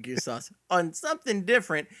barbecue sauce on something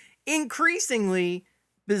different, increasingly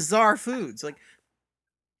bizarre foods. Like,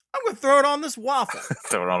 I'm going to throw it on this waffle.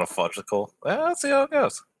 Throw it on a fudgicle. Let's see how it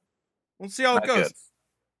goes. We'll see how it goes. Good.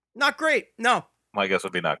 Not great. No. My guess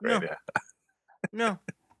would be not great, yeah. No.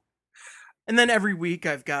 And then every week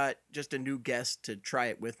I've got just a new guest to try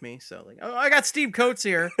it with me. So, like, I got Steve Coates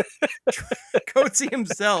here. Coatesy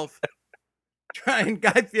himself. Trying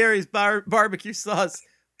Guy Fieri's barbecue sauce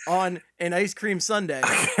on an ice cream sundae.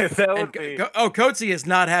 That would be... Coatsy is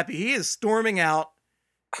not happy. He is storming out.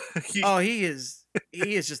 He is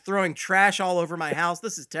just throwing trash all over my house.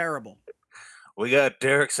 This is terrible. We got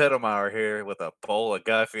Derek Settlemauer here with a bowl of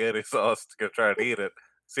Guy Fieri sauce to go try to eat it.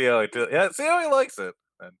 See how he see how he likes it.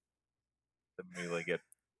 And immediately get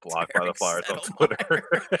blocked by the Flyers on Twitter.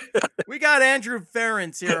 We got Andrew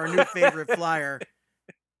Ferentz here, our new favorite Flyer.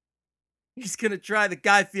 He's going to try the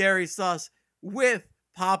Guy Fieri sauce with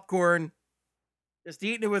popcorn. Just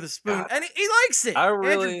eating it with a spoon. God. And he likes it.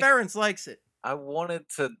 Andrew Ferentz likes it. I wanted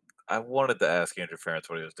to ask Andrew Ferentz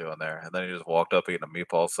what he was doing there. And then he just walked up eating a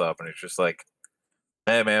meatball sub. And he's just like,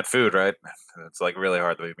 hey, man, food, right? It's like really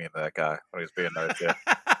hard to be mean to that guy when he's being nice. Yeah.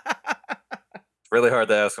 It's really hard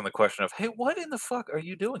to ask him the question of, hey, what in the fuck are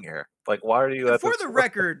you doing here? Like, why are you at For the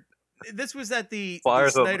record, this was at the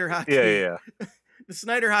Snyder Hockey. Yeah. The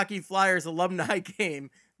Snyder Hockey Flyers alumni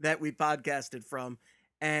game that we podcasted from,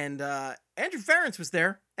 and Andrew Ferentz was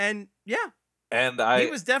there, and he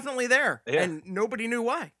was definitely there, and nobody knew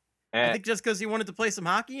why. I think just because he wanted to play some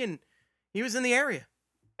hockey, and he was in the area.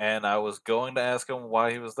 And I was going to ask him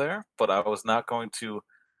why he was there, but I was not going to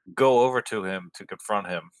go over to him to confront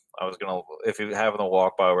him. I was gonna, if he happened to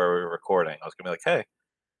walk by where we were recording, I was gonna be like, hey,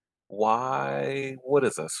 why? What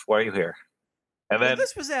is this? Why are you here? And then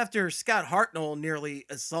this was after Scott Hartnell nearly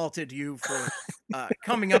assaulted you for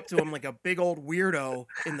coming up to him like a big old weirdo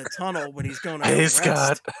in the tunnel when he's going to Hey,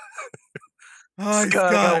 Scott. Scott, I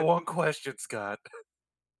got one question, Scott.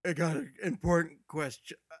 I got an important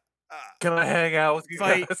question. Can I hang out with you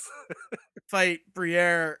guys? Fight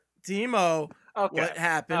Briere Timo. Okay. What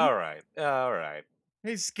happened? All right.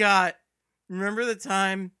 Hey, Scott. Remember the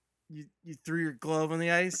time you threw your glove on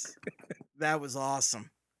the ice? That was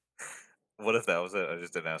awesome. What if that was it? I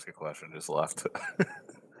just didn't ask a question, just left.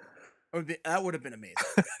 That would have been amazing.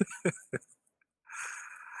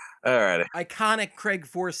 All right. Iconic Craig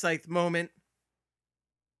Forsyth moment.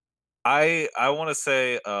 I want to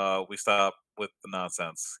say we stop with the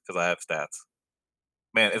nonsense because I have stats.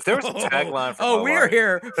 Man, if there was a tagline for we're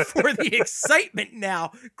here for the excitement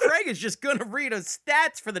now. Craig is just going to read us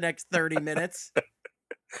stats for the next 30 minutes.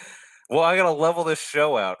 Well, I got to level this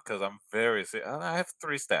show out because I have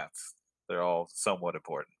 3 stats. They're all somewhat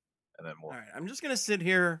important. And then all right, I'm just going to sit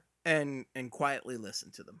here and quietly listen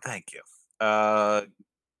to them. Thank you.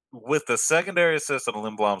 With the secondary assist on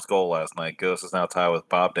Lindblom's goal last night, Ghost is now tied with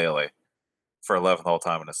Bob Daly for 11th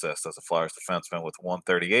all-time in assists as a Flyers defenseman with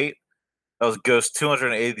 138. That was Ghost's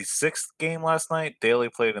 286th game last night. Daly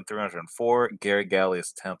played in 304. Gary Galley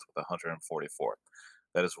is 10th with 144.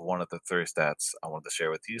 That is one of the 3 stats I wanted to share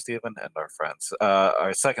with you, Stephen, and our friends.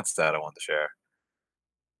 Our second stat I wanted to share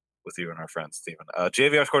with you and our friends, Stephen.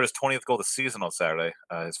 JVR scored his 20th goal of the season on Saturday,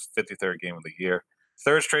 his 53rd game of the year.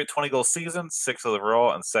 3rd straight 20-goal season, 6th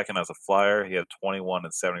overall, and 2nd as a Flyer. He had 21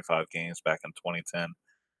 in 75 games back in 2010.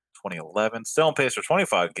 2011. Still on pace for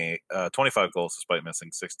 25 goals despite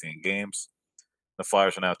missing 16 games. The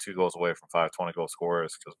Flyers are now 2 goals away from 5 20-goal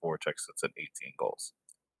scorers because Voracek sits at 18 goals.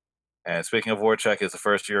 And speaking of Voracek, he's the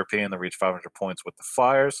first European to reach 500 points with the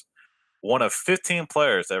Flyers. One of 15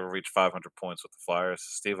 players to ever reach 500 points with the Flyers.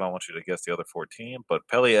 Steve, I want you to guess the other 14, but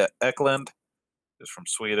Pelle Eklund is from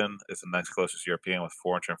Sweden, is the next closest European with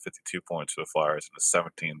 452 points to the Flyers and is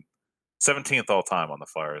 17th all-time on the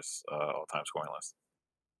Flyers all-time scoring list.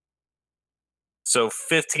 So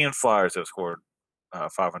 15 Flyers have scored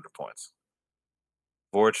 500 points.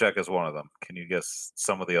 Voracek is one of them. Can you guess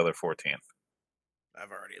some of the other 14?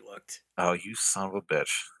 I've already looked. Oh, you son of a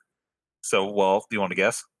bitch. So, well, do you want to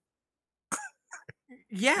guess?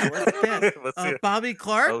 Yeah, let's guess. Let's see it. Bobby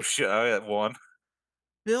Clark, Oh, shit. I got 1.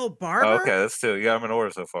 Bill Barber, Oh, okay, that's 2. You got them in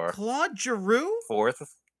order so far. Claude Giroux, 4th.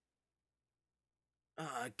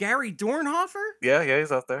 Gary Dornhofer. Yeah,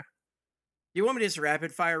 he's up there. You want me to just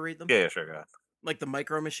rapid fire read them? Yeah, sure, go ahead. Like the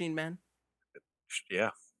Micro Machine Man? Yeah.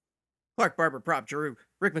 Clark, Barber, Prop, Giroux,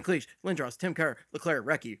 Rick McLeish, Lindros, Tim Kerr, Leclerc,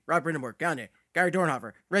 Recchi, Rob Brindamore, Gagne, Gary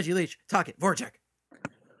Dornhofer, Reggie Leach, Tocchet, Voracek.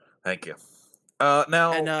 Thank you.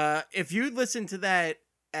 Now, And if you listen to that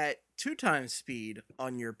at 2 times speed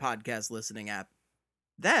on your podcast listening app,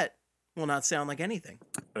 that will not sound like anything.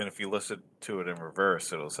 I mean, if you listen to it in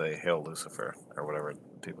reverse, it'll say "Hail Lucifer" or whatever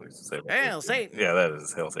people used to say. Hail Satan. Yeah, that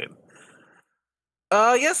is "Hail Satan."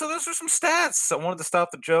 Yeah. So those are some stats. I wanted to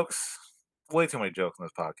stop the jokes. Way too many jokes in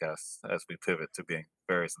this podcast as we pivot to being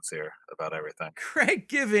very sincere about everything. Craig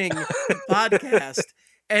giving the podcast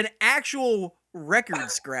an actual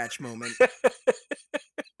record scratch moment.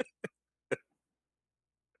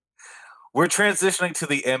 We're transitioning to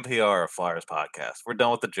the NPR of Flyers podcast. We're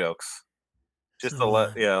done with the jokes. Just So, a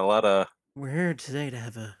lot of. We're here today to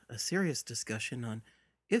have a serious discussion on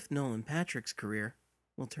if Nolan Patrick's career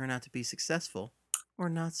will turn out to be successful or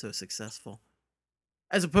not so successful.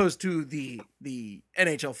 As opposed to the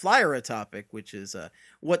NHL Flyer topic, which is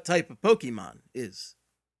what type of Pokemon is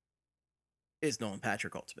Nolan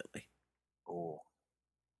Patrick ultimately. Oh,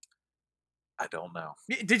 I don't know.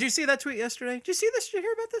 Did you see that tweet yesterday? Did you see this? Did you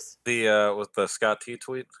hear about this? The with the Scott T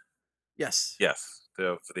tweet. Yes. Yes,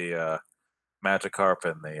 the Magikarp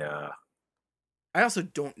and the. I also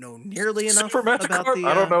don't know nearly enough Super about Magikarp? the.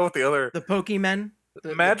 I don't know what the other. The Pokemon. The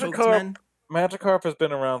Magikarp. Pokemon. Magikarp has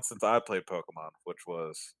been around since I played Pokemon, which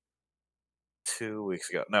was 2 weeks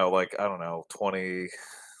ago. No, like I don't know, 20.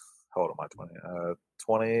 How old am I?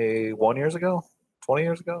 21 years ago. 20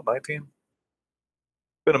 years ago. 19.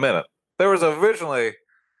 Been a minute. There was originally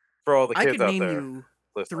for all the I kids could out name there. you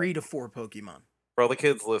Listening. 3 to 4 Pokemon. For all the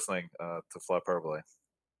kids listening to Fly Hyperbole,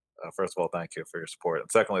 first of all, thank you for your support.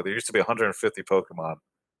 And secondly, there used to be 150 Pokemon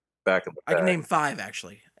back in the day. I can name 5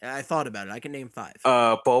 actually. I thought about it. I can name 5.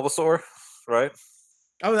 Bulbasaur, right?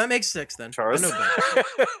 Oh, that makes 6 then. Charizard. I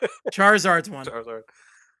know Charizard's one. Charizard.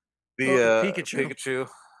 Pikachu.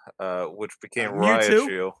 Pikachu, which became Mewtwo?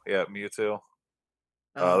 Raichu. Yeah, Mewtwo.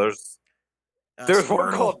 There's one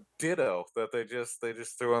Squirtle. called Ditto that they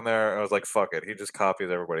just threw in there. I was like, fuck it. He just copies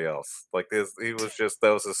everybody else. Like that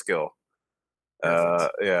was his skill.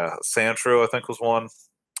 Perfect. Yeah, Sandshrew I think was one.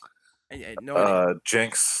 No idea.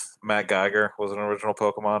 Jinx, Matt Geiger was an original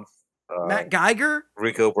Pokemon. Matt Geiger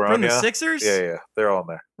Rico Bronya from the Sixers? Yeah, they're all in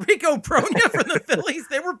there. Rico Bronya from the Phillies?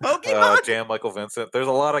 They were Pokemon? Jan Michael Vincent. There's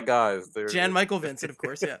a lot of guys. Jan Michael Vincent, of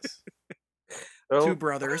course, yes. 2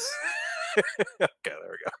 brothers. Okay, there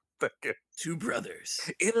we go. Thank you. 2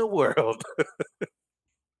 brothers. In a world.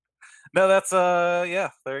 No, that's yeah,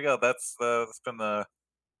 there you go. That's been the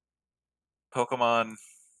Pokemon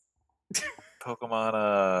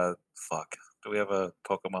fuck. Do we have a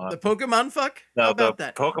Pokemon? The Pokemon fuck? No, How about the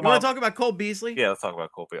that? Pokemon- You want to talk about Cole Beasley? Yeah, let's talk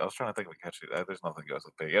about Cole Beasley. I was trying to think of a catchy. There's nothing goes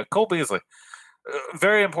with B. Yeah, Cole Beasley.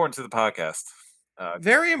 Very important to the podcast.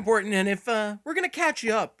 Very important. And if we're going to catch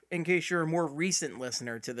you up in case you're a more recent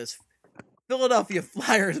listener to this Philadelphia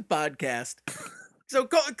Flyers podcast. So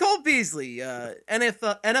Cole Beasley,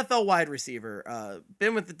 NFL wide receiver,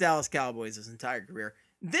 been with the Dallas Cowboys his entire career.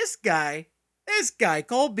 This guy,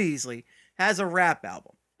 Cole Beasley, has a rap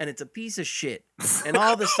album, and it's a piece of shit. And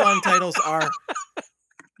all the song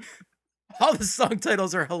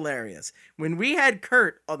titles are hilarious. When we had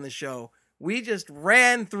Kurt on the show, we just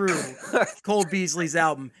ran through Cole Beasley's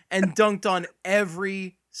album and dunked on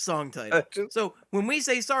every song title. So when we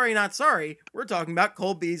say sorry, not sorry, we're talking about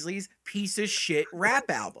Cole Beasley's piece of shit rap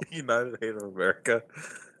album. United Hate of America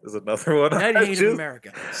is another one. United Hate of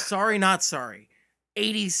America. Sorry, not sorry.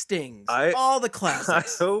 80 Stings. All the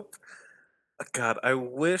classics. I hope. God, I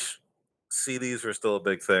wish CDs were still a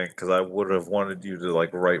big thing because I would have wanted you to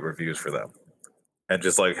like write reviews for them. and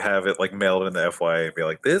just like have it like mailed in the FYA and be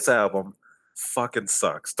like, this album fucking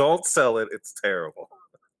sucks. Don't sell it. It's terrible.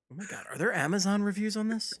 Oh my god, are there Amazon reviews on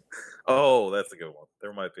this? Oh, that's a good one.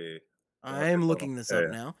 There might be. I'm looking this up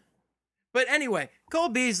now. But anyway, Cole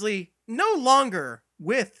Beasley no longer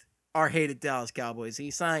with our hated Dallas Cowboys. He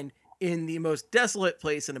signed in the most desolate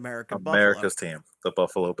place in America, America's Buffalo. team, the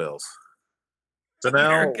Buffalo Bills. So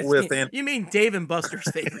now you mean Dave and Buster's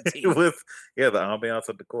favorite team? the ambiance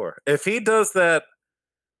and decor. If he does that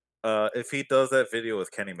video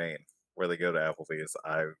with Kenny Mayne where they go to Applebee's,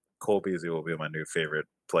 Cole Beasley will be my new favorite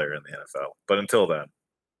player in the NFL. But until then,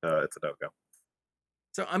 it's a no-go.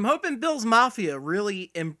 So I'm hoping Bills Mafia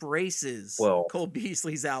really embraces Cole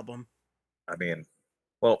Beasley's album. I mean,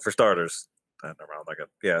 well, for starters, I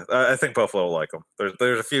think Buffalo will like him.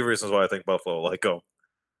 There's a few reasons why I think Buffalo will like him.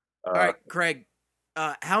 All right, Craig,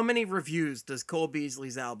 how many reviews does Cole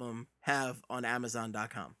Beasley's album have on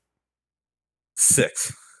Amazon.com?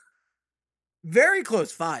 6. Very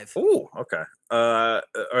close, 5. Ooh, okay. Are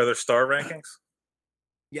there star rankings?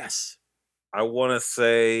 Yes. I want to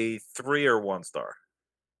say 3 or 1 star.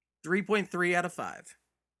 3.3 out of 5.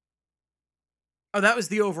 Oh, that was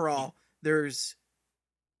the overall. I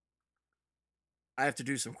have to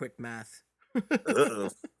do some quick math.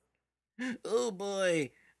 Oh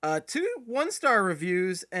boy. 2 1-star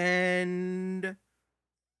reviews and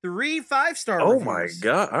 3 5-star reviews. Oh my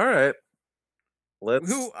god. All right.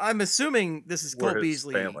 Who I'm assuming this is Cole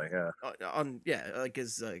Beasley family, on like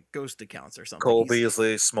his ghost accounts or something. Cole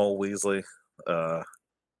Beasley, Small Weasley,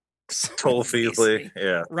 Cole Beasley,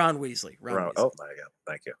 Ron Weasley. Oh my god,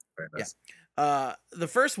 thank you, very nice. Yeah. The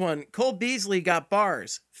first one, Cole Beasley got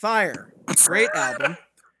bars, fire, great album.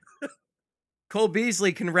 Cole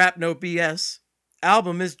Beasley can rap, no BS.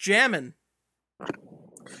 Album is jammin'.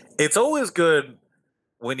 It's always good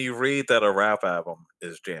when you read that a rap album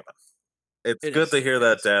is jammin'. It's good to hear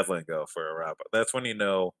that dad lingo for a rap. That's when you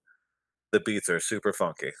know the beats are super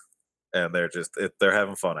funky and they're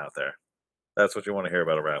having fun out there. That's what you want to hear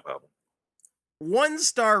about a rap album.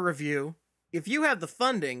 1-star review. If you have the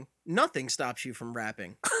funding, nothing stops you from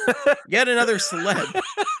rapping. Yet another celeb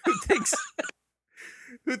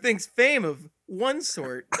who thinks fame of one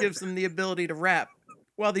sort gives them the ability to rap.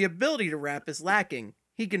 While the ability to rap is lacking,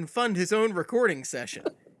 he can fund his own recording session.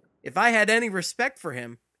 If I had any respect for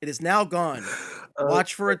him, it is now gone.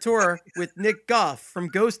 Watch for a tour with Nick Goff from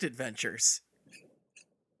Ghost Adventures.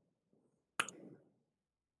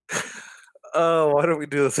 Oh, why don't we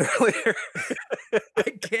do this earlier? I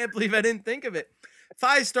can't believe I didn't think of it.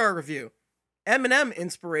 5-star review. Eminem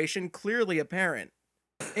inspiration clearly apparent.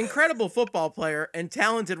 Incredible football player and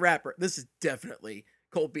talented rapper. This is definitely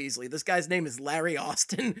Cole Beasley. This guy's name is Larry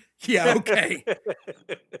Austin. Yeah, okay.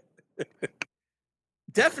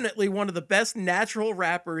 Definitely one of the best natural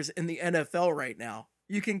rappers in the NFL right now.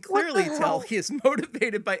 You can clearly tell he is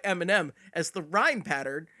motivated by Eminem as the rhyme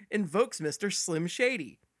pattern invokes Mr. Slim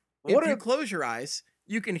Shady. If you close your eyes,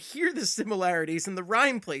 you can hear the similarities in the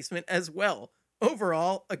rhyme placement as well.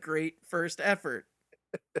 Overall, a great first effort.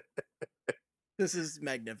 This is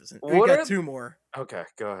magnificent. We got 2 more. Okay,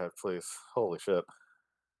 go ahead, please. Holy shit.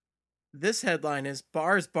 This headline is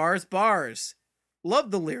bars, bars, bars.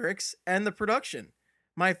 Love the lyrics and the production.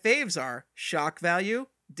 My faves are Shock Value,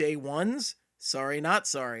 Day Ones, Sorry Not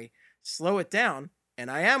Sorry, Slow It Down,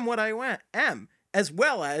 and I Am What I Am, as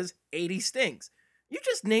well as 80 Stings. You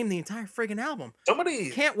just named the entire friggin' album.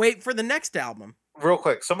 Somebody can't wait for the next album. Real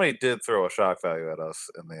quick, somebody did throw a shock value at us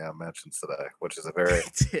in the mentions today, which is a very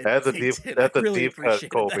that's a deep cut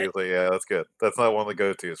Cole Beasley. Yeah, that's good. That's not one of the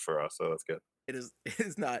go-tos for us, so that's good. It is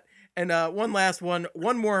not. And one last one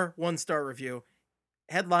more 1-star review.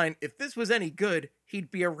 Headline: if this was any good,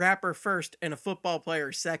 he'd be a rapper first and a football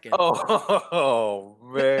player second. Oh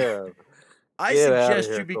man. I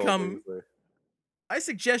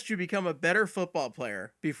suggest you become a better football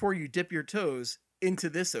player before you dip your toes into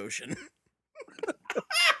this ocean.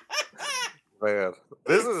 Man,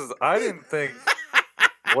 I didn't think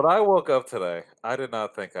when I woke up today, I did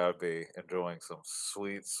not think I would be enjoying some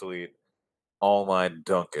sweet, sweet online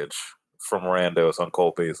dunkage from randos on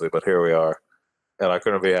Cole Beasley, but here we are, and I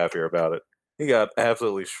couldn't be happier about it. He got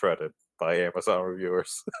absolutely shredded by Amazon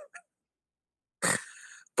reviewers.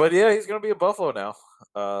 But yeah, he's going to be in Buffalo now.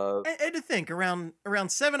 And to think, around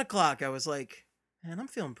 7 o'clock, I was like, man, I'm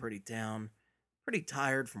feeling pretty down, pretty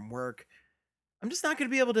tired from work. I'm just not going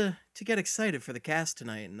to be able to get excited for the cast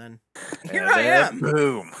tonight. And then here I am.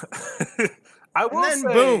 Boom. I will say,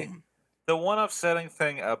 boom. The one upsetting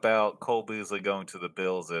thing about Cole Beasley going to the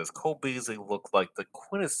Bills is Cole Beasley looked like the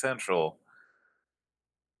quintessential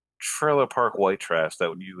trailer park white trash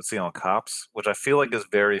that you would see on Cops, which I feel like is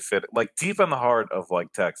very fit, like deep in the heart of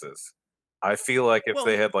like Texas. I feel like if Well,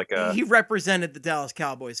 they had like a he represented the Dallas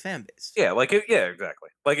Cowboys fan base. yeah, exactly.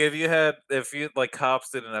 Like if you like Cops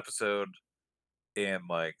did an episode in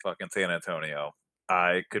like fucking San Antonio,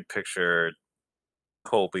 I could picture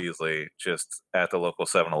Cole Beasley just at the local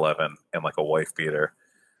 7-Eleven in like a wife beater,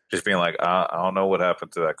 just being like, I don't know what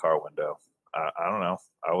happened to that car window. I don't know.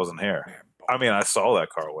 I wasn't here. Bad boy, I mean, I saw that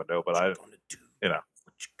car window, but what I, you gonna do? you know.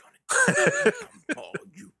 What you gonna do? Come for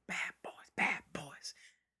you, bad boys.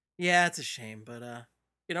 Yeah, it's a shame, but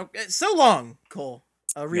so long, Cole.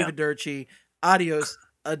 Arrivederci, adios,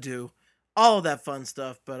 adieu, all of that fun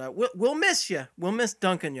stuff. But we'll miss you. We'll miss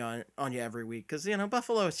dunking you on you every week because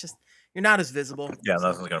Buffalo. It's just you're not as visible. Yeah, so.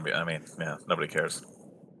 nothing's gonna be. I mean, yeah, nobody cares.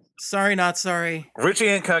 Sorry, not sorry. Richie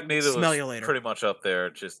Incognito Smell you was later. pretty much up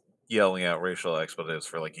there, just yelling out racial expletives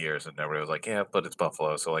for like years, and nobody was like, "Yeah, but it's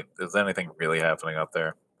Buffalo." So like, is anything really happening up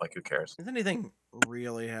there? Like, who cares? Is anything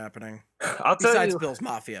really happening I'll tell besides you. Bill's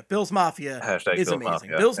Mafia? Bill's Mafia Hashtag is Bill's amazing.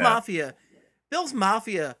 Mafia, Bill's yeah. Mafia. Bill's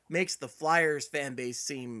Mafia makes the Flyers fan base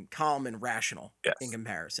seem calm and rational Yes. in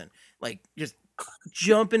comparison. Like just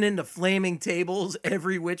jumping into flaming tables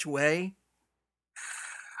every which way.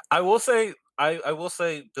 I will say, I will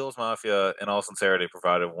say, Bill's Mafia, in all sincerity,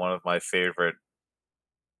 provided one of my favorite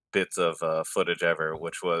bits of footage ever,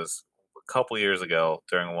 which was a couple years ago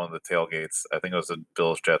during one of the tailgates. I think it was a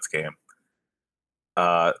Bills Jets game.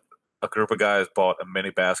 A group of guys bought a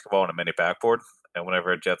mini basketball and a mini backboard, and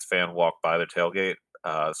whenever a Jets fan walked by their tailgate,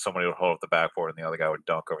 somebody would hold up the backboard and the other guy would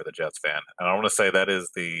dunk over the Jets fan. And I want to say that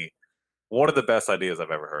is one of the best ideas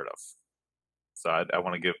I've ever heard of. So I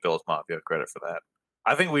want to give Bill's Mafia credit for that.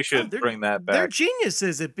 I think we should bring that back. They're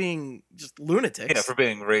geniuses at being just lunatics. Yeah, for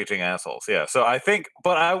being raging assholes. Yeah. So I think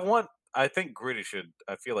Gritty should.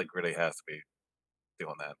 I feel like Gritty has to be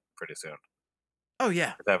doing that pretty soon. Oh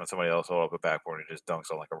yeah. Just having somebody else hold up a backboard and just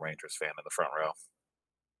dunks on like a Rangers fan in the front row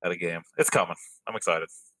at a game. It's coming. I'm excited.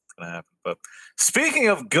 It's gonna happen. But speaking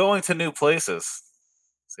of going to new places,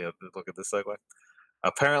 see how look at this segue.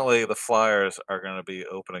 Apparently, the Flyers are going to be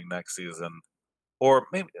opening next season, or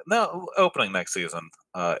maybe no, opening next season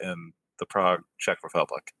in the Prague, Czech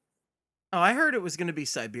Republic. Oh, I heard it was going to be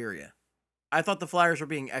Siberia. I thought the Flyers were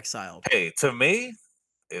being exiled. Hey, to me,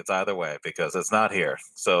 it's either way because it's not here.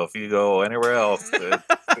 So if you go anywhere else,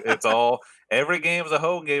 it's all every game is a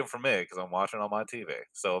home game for me because I'm watching on my TV.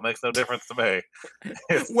 So it makes no difference to me.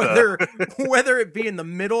 Whether it be in the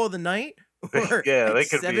middle of the night or yeah, they at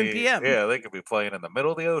could 7 p.m. Yeah, they could be playing in the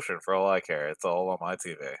middle of the ocean for all I care. It's all on my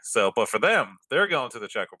TV. So, but for them, they're going to the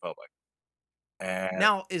Czech Republic. And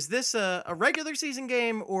now, is this a regular season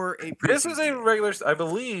game or a preseason this is a game? regular. I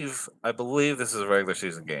believe this is a regular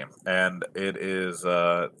season game, and it is.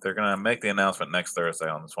 They're gonna make the announcement next Thursday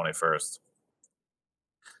on the 21st.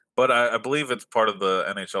 But I believe it's part of the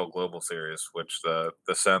NHL Global Series, which the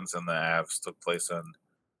Sens and the Avs took place in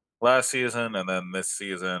last season, and then this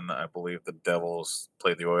season, I believe the Devils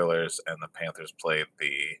played the Oilers and the Panthers played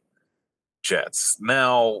the Jets.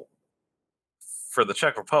 Now, for the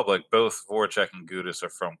Czech Republic, both Voracek and Gudis are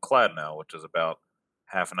from Kladno, which is about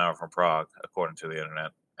half an hour from Prague, according to the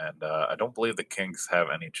internet. And I don't believe the Kings have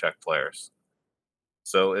any Czech players.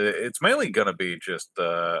 So it's mainly going to be just,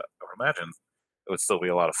 I would imagine it would still be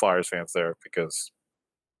a lot of Flyers fans there because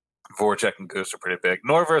Voracek and Gudis are pretty big.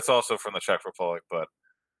 Neuwirth's also from the Czech Republic, but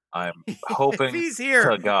I'm hoping if he's here,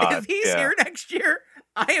 to God, if he's here next year,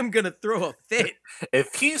 I am gonna throw a fit.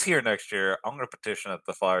 If he's here next year, I'm gonna petition that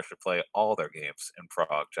the Flyers should play all their games in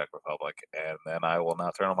Prague, Czech Republic, and then I will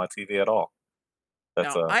not turn on my TV at all.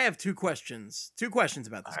 That's now, I have two questions. Two questions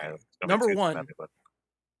about this game. Number one,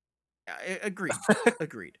 agreed,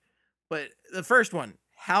 agreed. But the first one,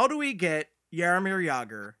 how do we get Jaromir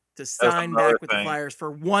Jagr to sign back with the Flyers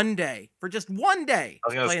for one day, for just one day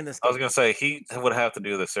playing this game? I was gonna say he would have to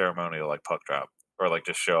do the ceremonial like puck drop or like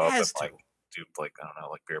just show up and like do like I don't know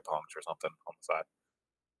like beer pongs or something on the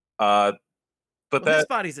side. But his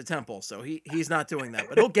body's a temple, so he's not doing that.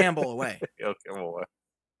 But he'll gamble away. He'll gamble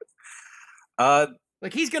away.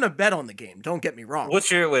 Like he's gonna bet on the game. Don't get me wrong.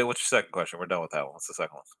 What's your second question? We're done with that one. What's the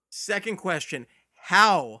second one? Second question: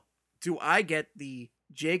 how do I get the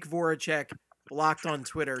Jake Voracek blocked on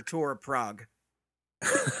Twitter tour of Prague?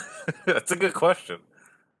 That's a good question.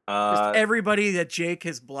 Just everybody that Jake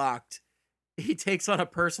has blocked, he takes on a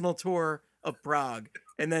personal tour of Prague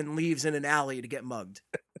and then leaves in an alley to get mugged.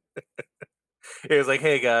 He was like,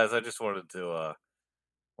 "Hey guys, I just wanted to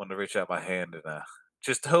reach out my hand and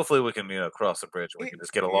just hopefully we can cross the bridge and we can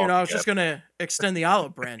just get along. I was just gonna extend the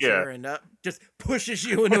olive branch Yeah. here, and just pushes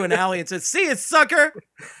you into an alley and says, "See it, sucker."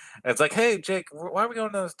 And it's like, hey, Jake, why are we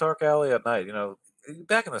going to this dark alley at night?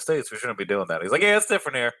 Back in the States, we shouldn't be doing that. He's like, yeah, it's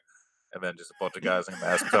different here. And then just a bunch of guys in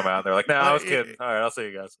masks come out, and they're like, nah, I was kidding. All right, I'll see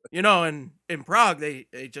you guys. In Prague, they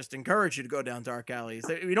just encourage you to go down dark alleys.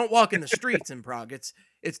 We don't walk in the streets in Prague.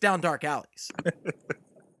 It's down dark alleys.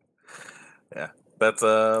 Yeah, that's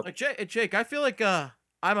Like Jake, I feel like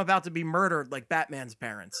I'm about to be murdered like Batman's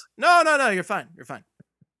parents. No, you're fine. You're fine.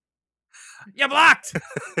 You're blocked.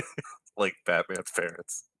 like Batman's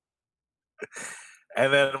parents.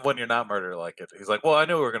 And then when you're not murdered like it, he's like, well, I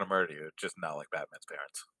knew we were going to murder you, just not like Batman's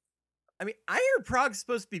parents. I mean, I hear Prague's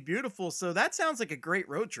supposed to be beautiful, so that sounds like a great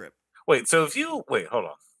road trip. Wait, hold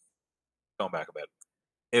on. Going back a bit.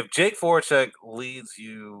 If Jake Voracek leads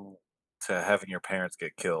you to having your parents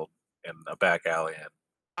get killed in a back alley in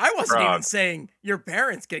I wasn't Prague, even saying your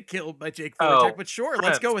parents get killed by Jake Voracek, but sure,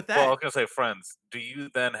 let's go with that. Well, I was going to say friends. Do you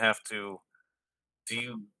then do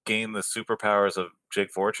you gain the superpowers of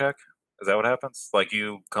Jake Voracek? Is that what happens? Like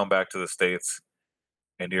you come back to the States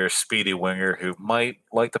and you're a speedy winger who might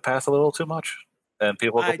like to pass a little too much, and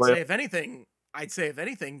people I'd say if anything,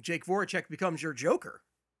 Jake Voracek becomes your Joker.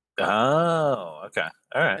 Oh, okay,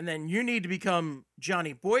 all right. And then you need to become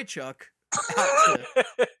Johnny Boychuk out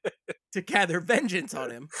to gather vengeance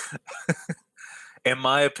on him. In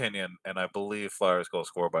my opinion, and I believe Flyers goal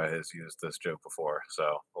scorer by has used this joke before,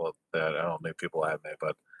 so I don't need people at me,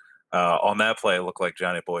 but on that play, it looked like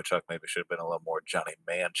Johnny Boychuk maybe should have been a little more Johnny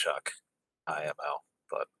Manchuk, IMO,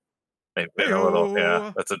 but maybe a little.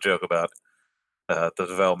 Yeah, that's a joke about the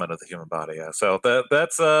development of the human body. Yeah, so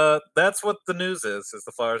that's what the news is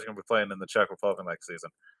the Flyers are going to be playing in the Czech Republic next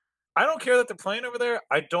season. I don't care that they're playing over there.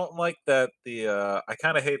 I don't like that I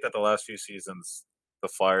kind of hate that the last few seasons the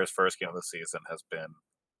Flyers' first game of the season has been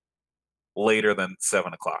later than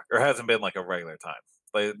 7:00 or hasn't been like a regular time.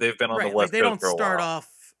 They've been on the West Coast. They don't for a start while. off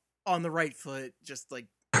on the right foot, just like,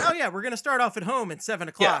 oh yeah, we're gonna start off at home at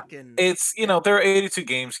 7:00, yeah. and it's there are 82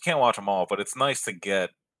 games. You can't watch them all, but it's nice to get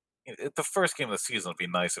the first game of the season. Would be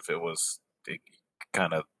nice if it was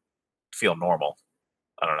kind of feel normal.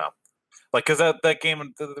 I don't know, like because that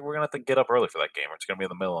game we're gonna have to get up early for that game, or it's gonna be in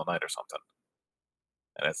the middle of the night or something,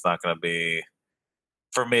 and it's not gonna be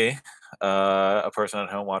for me, a person at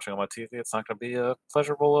home watching on my TV. It's not gonna be a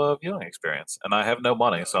pleasurable viewing experience, and I have no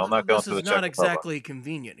money, so I'm not going to the Czech This is not Republic. exactly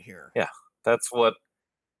convenient here. Yeah, that's what.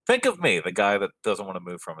 Think of me, the guy that doesn't want to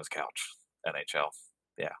move from his couch. NHL.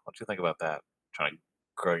 Yeah, what do you think about that? Trying to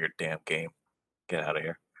grow your damn game. Get out of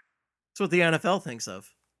here. That's what the NFL thinks of.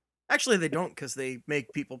 Actually, they don't, because they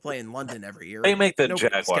make people play in London every year. They make the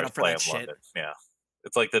Jaguars play in London. Yeah,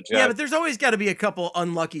 it's like the yeah, but there's always got to be a couple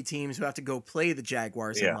unlucky teams who have to go play the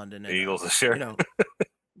Jaguars in London. The Eagles this year.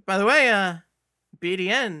 By the way,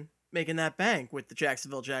 BDN making that bank with the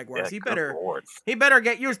Jacksonville Jaguars. Yeah, he better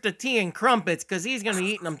get used to tea and crumpets, because he's going to be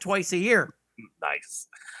eating them twice a year. Nice.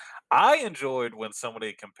 I enjoyed when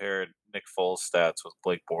somebody compared Nick Foles' stats with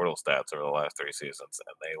Blake Bortles' stats over the last 3 seasons,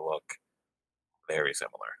 and they look very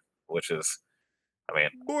similar. Which is, I mean,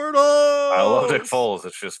 Bortles! I love Nick Foles.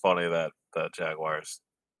 It's just funny that the Jaguars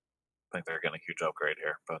think they're getting a huge upgrade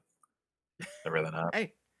here, but they're really not.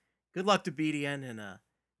 Hey, good luck to BDN, and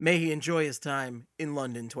may he enjoy his time in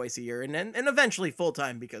London twice a year, and eventually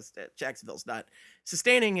full-time, because Jacksonville's not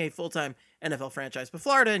sustaining a full-time NFL franchise. But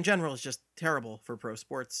Florida in general is just terrible for pro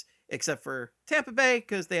sports, except for Tampa Bay,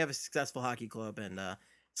 because they have a successful hockey club, and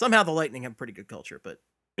somehow the Lightning have pretty good culture. But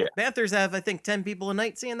yeah. Panthers have, I think, 10 people a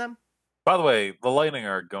night seeing them. By the way, the Lightning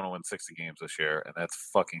are going to win 60 games this year, and that's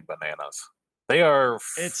fucking bananas. They are.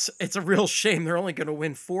 It's a real shame they're only going to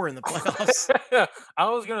win 4 in the playoffs. I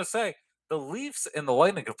was going to say, the Leafs and the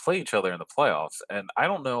Lightning could play each other in the playoffs, and I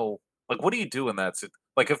don't know, like, what do you do in that?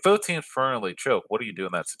 Like, if both teams permanently choke, what do you do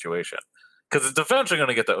in that situation? Because it's eventually going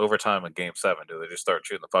to get to overtime in Game 7. Do they just start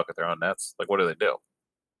shooting the puck at their own nets? Like, what do they do?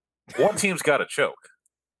 One team's got to choke.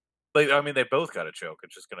 Like, I mean, they both got to choke.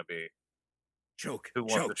 It's just going to be choke. Who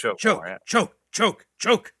wants to choke?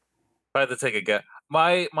 Choke. If I had to take a guess,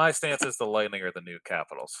 my stance is the Lightning are the new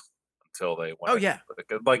Capitals until they win. Oh yeah.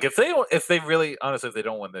 Like if they really honestly if they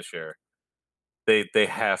don't win this year, they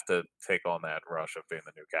have to take on that rush of being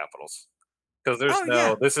the new Capitals. Because there's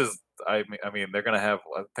this is I mean they're gonna have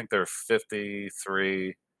I think they're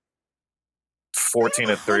 53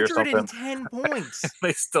 14-3 or something. 110 points.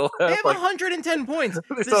 They still have. They have 110 points.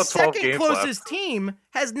 The second closest team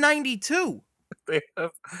has 92. They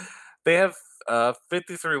have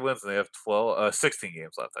 53 wins and they have 16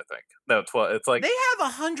 games left. I think 12. It's like they have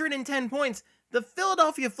 110 points. The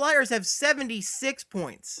Philadelphia Flyers have 76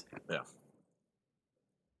 points. Yeah.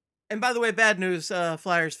 And by the way, bad news,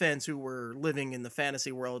 Flyers fans who were living in the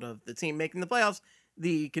fantasy world of the team making the playoffs,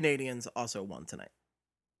 the Canadians also won tonight.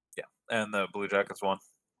 Yeah, and the Blue Jackets won.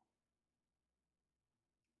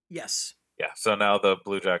 Yes. Yeah, so now the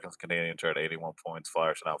Blue Jackets Canadians are at 81 points.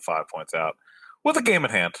 Flyers are now 5 points out with a game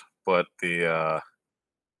in hand. But I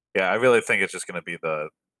really think it's just going to be the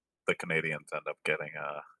Canadians end up getting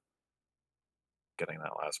that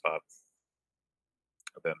last spot.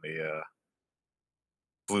 Then the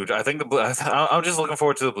I think the Blue. I'm just looking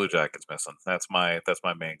forward to the Blue Jackets missing. That's my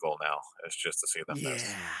main goal now. Is just to see them miss.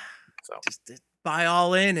 Yeah. So Just buy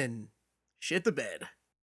all in and shit the bed.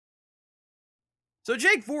 So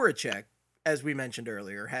Jake Voracek, as we mentioned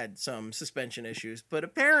earlier, had some suspension issues, but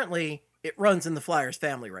apparently it runs in the Flyers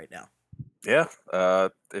family right now. yeah,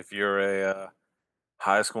 if you're a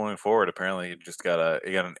high scoring forward, apparently you got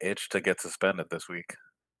an itch to get suspended this week,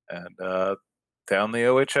 and down the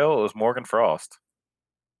OHL it was Morgan Frost,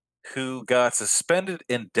 who got suspended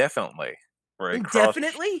indefinitely for a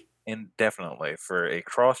indefinitely for a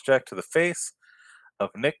cross check to the face of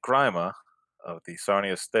Nick Grima of the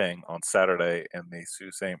Sarnia Sting on Saturday in the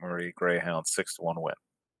Sault Ste. Marie Greyhounds 6-1 win.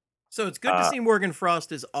 So it's good to see Morgan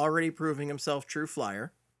Frost is already proving himself true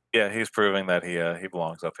Flyer. Yeah, he's proving that he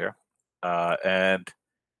belongs up here, and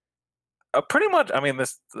pretty much. I mean,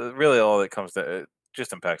 this really all that comes to it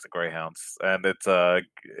just impacts the Greyhounds, and it's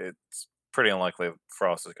pretty unlikely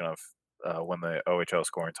Frost is going to win the OHL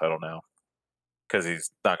scoring title now because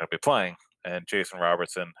he's not going to be playing. And Jason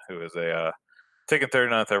Robertson, who is taken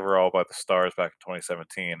 39th overall by the Stars back in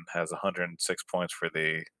 2017, has 106 points for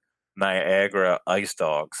the Niagara Ice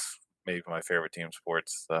Dogs, maybe my favorite team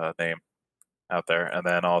sports name out there. And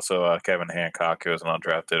then also Kevin Hancock, who is an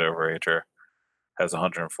undrafted overager, has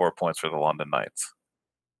 104 points for the London Knights.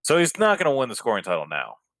 So he's not going to win the scoring title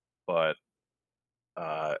now. But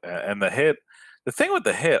and the thing with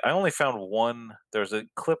the hit, I only found one. There's a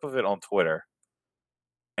clip of it on Twitter,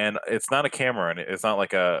 and it's not a camera, and it's not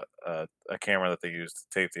like a camera that they use to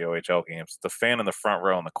tape the OHL games. The fan in the front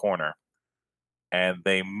row in the corner, and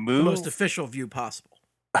they move the most official view possible.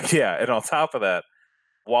 Yeah, and on top of that,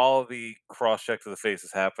 while the cross check to the face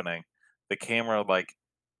is happening, the camera like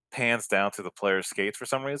pans down to the player's skates for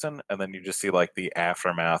some reason, and then you just see like the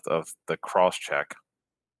aftermath of the cross check,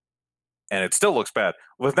 and it still looks bad.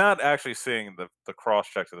 Without actually seeing the cross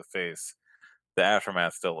check to the face, the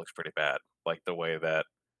aftermath still looks pretty bad, like the way that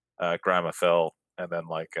Grima fell, and then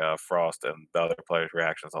like Frost and the other players'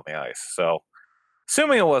 reactions on the ice. So,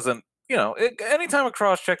 assuming it wasn't, anytime a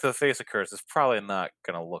cross check to the face occurs, it's probably not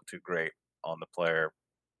going to look too great on the players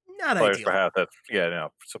ideal. Perhaps that's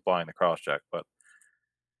supplying the cross check, but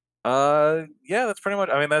that's pretty much.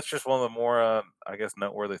 I mean, that's just one of the more I guess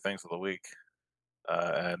noteworthy things of the week,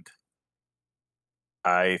 and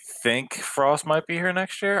I think Frost might be here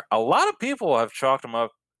next year. A lot of people have chalked him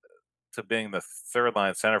up to being the third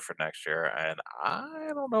line center for next year, and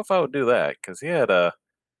I don't know if I would do that because he had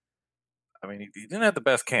he didn't have the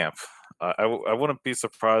best camp. I wouldn't be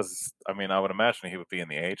surprised. I mean, I would imagine he would be in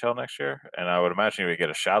the AHL next year, and I would imagine he would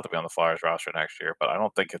get a shot to be on the Flyers roster next year. But I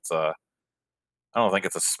don't think it's a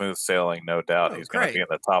smooth sailing. No doubt he's going to be in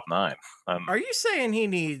the top 9. Are you saying he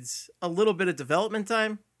needs a little bit of development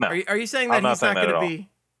time? No. Are you saying that he's not going to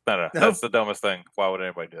be? No, that's the dumbest thing. Why would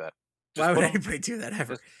anybody do that? Why would anybody do that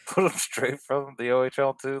ever? Just put him straight from the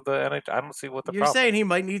OHL to the NHL. I don't see what the problem is. You're saying he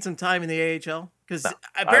might need some time in the AHL? Because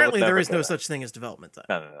apparently there is no such thing as development time.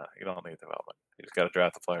 No. You don't need development. You just got to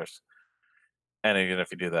draft the players. And even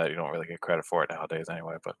if you do that, you don't really get credit for it nowadays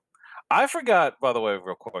anyway. But I forgot, by the way,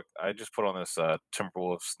 real quick, I just put on this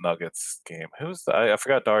Timberwolves Nuggets game. I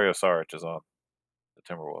forgot Dario Saric is on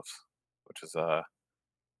the Timberwolves, which is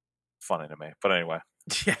funny to me. But anyway.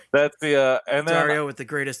 Yeah, that's the and then Dario with the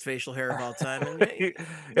greatest facial hair of all time.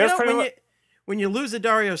 And when you lose a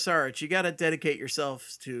Dario Saric, you got to dedicate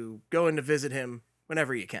yourself to going to visit him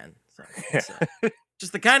whenever you can. So it's,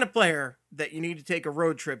 just the kind of player that you need to take a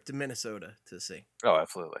road trip to Minnesota to see. Oh,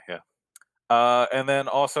 absolutely, yeah. And then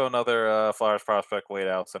also another Flyers prospect, Wade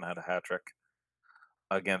Allison, had a hat trick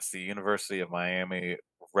against the University of Miami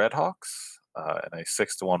Redhawks in a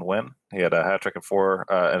 6-1 win. He had a hat trick and 4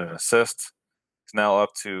 and an assist. He's now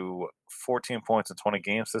up to 14 points in 20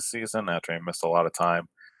 games this season after he missed a lot of time.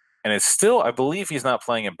 And it's still, I believe he's not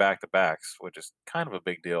playing in back-to-backs, which is kind of a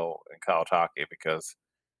big deal in college hockey because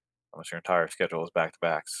almost your entire schedule is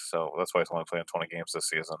back-to-backs. So that's why he's only playing 20 games this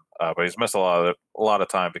season. But he's missed a lot of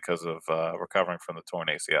time because of recovering from the torn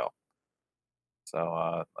ACL.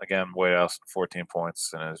 So, again, Wade Allison, 14 points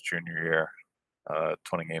in his junior year,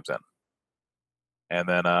 20 games in. And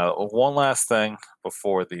then one last thing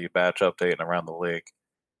before the batch update and around the league.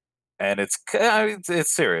 and it's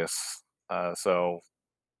serious. So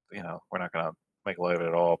we're not gonna make light of it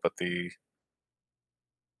at all. But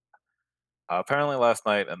apparently last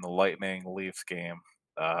night in the Lightning Leafs game,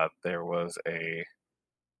 there was a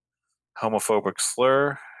homophobic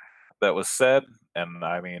slur that was said, and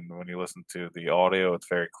I mean, when you listen to the audio, it's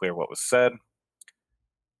very clear what was said.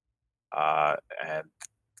 And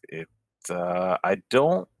it, I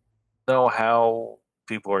don't know how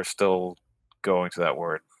people are still going to that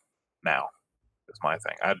word now. Is my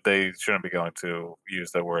thing. They shouldn't be going to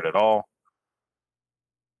use that word at all.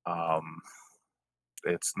 Um,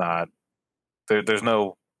 it's not there. There's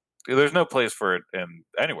no place for it in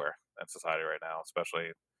anywhere in society right now, especially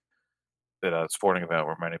at a sporting event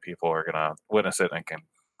where many people are gonna witness it and can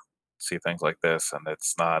see things like this, and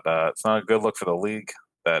it's not a good look for the league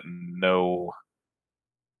that no,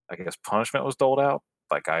 I guess, punishment was doled out.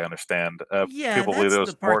 Like I understand, Yeah, people believe that's it the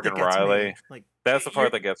was part that Morgan gets Riley. me. Like, That's the part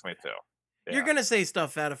you're that gets me too. you're Yeah, gonna say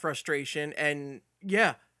stuff out of frustration, and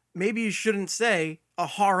yeah, maybe you shouldn't say a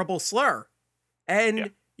horrible slur, yeah,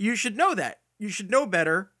 and you should know that. You should know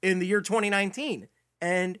better in the year 2019.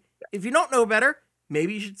 And if you don't know better,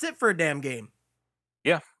 maybe you should sit for a damn game.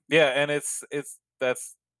 yeah, yeah. And it's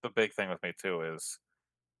that's the big thing with me too is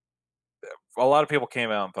a lot of people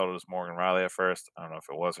came out and thought it was Morgan Riley at first. I don't know if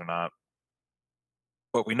it was or not,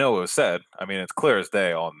 but we know it was said. I mean, it's clear as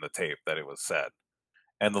day on the tape that it was said.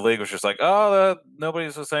 And the league was just like, "Oh,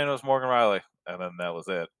 nobody's just saying it was Morgan Riley," and then that was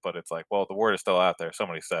it. But it's like, well, the word is still out there.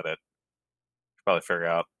 Somebody said it. Should probably figure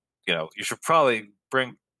out. You should probably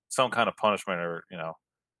bring some kind of punishment or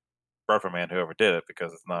reprimand whoever did it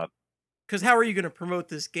because it's not. Because how are you going to promote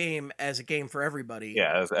this game as a game for everybody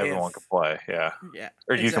Yeah, as everyone can if, play. Yeah, yeah,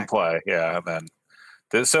 or you can exactly. play. Yeah, and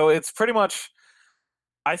then so it's pretty much.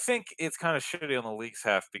 I think it's kind of shitty on the league's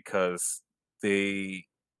half because they.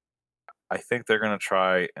 I think they're going to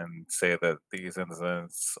try and say that these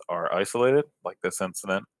incidents are isolated, like this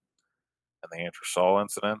incident and the Andrew Saul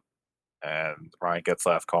incident, and Ryan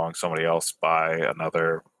Getzlaff calling somebody else by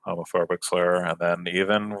another homophobic slur, and then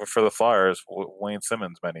even for the Flyers, Wayne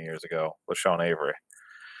Simmons many years ago with Sean Avery.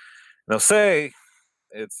 They'll say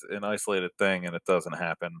it's an isolated thing and it doesn't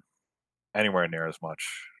happen anywhere near as much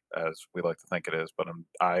as we like to think it is, but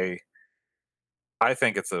I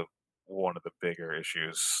think it's one of the bigger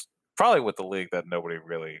issues, probably with the league that nobody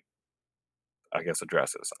really, I guess,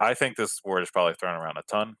 addresses. I think this word is probably thrown around a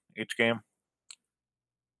ton each game,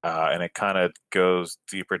 and it kind of goes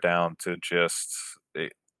deeper down to just.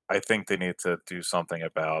 I think they need to do something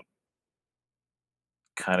about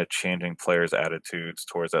kind of changing players' attitudes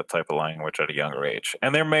towards that type of language at a younger age.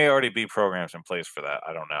 And there may already be programs in place for that.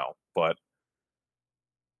 I don't know, but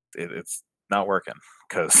it's not working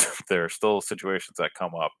because there are still situations that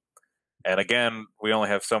come up. And again, we only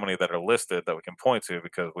have so many that are listed that we can point to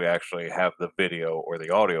because we actually have the video or the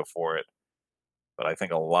audio for it. But I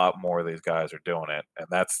think a lot more of these guys are doing it, and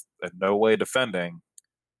that's in no way defending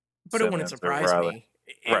But it wouldn't Simmons or surprise Riley. me.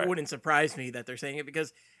 It Right. wouldn't surprise me that they're saying it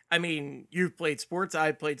because, I mean, you've played sports,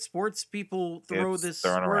 I played sports. People throw It's this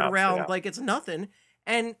thrown word around. Yeah. around like it's nothing,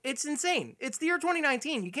 and it's insane. It's the year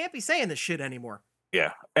 2019. You can't be saying this shit anymore.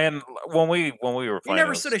 Yeah. And when we were You playing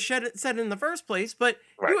never should those, have said it in the first place, but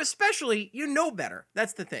right. you especially, you know better.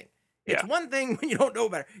 That's the thing. It's Yeah. one thing when you don't know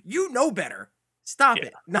better. You know better. Stop Yeah.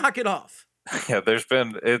 it. Knock it off. Yeah, there's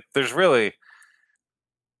really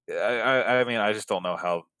I mean, I just don't know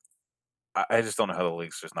how I just don't know how the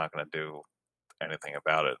league's just not gonna do anything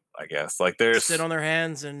about it, I guess. Like Sit there's on their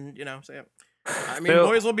hands and, say, I mean, they'll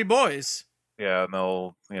boys will be boys. yeah, and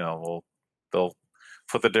they'll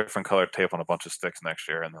put the different colored tape on a bunch of sticks next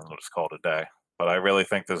year and then they'll just call it a day. But I really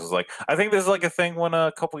think I think this is like a thing when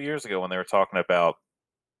a couple years ago when they were talking about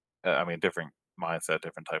I mean different mindset,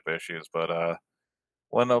 different type of issues, but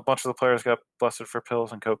when a bunch of the players got busted for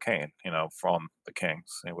pills and cocaine, from the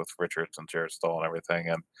Kings with Richards and Jared Stoll and everything,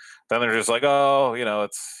 and then they're just like, oh,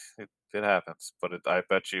 it happens. But I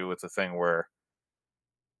bet you it's a thing where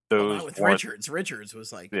Well, not those with weren't, Richards. Richards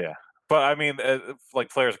was like, yeah. But I mean, like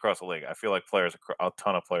players across the league, I feel like a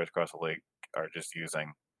ton of players across the league are just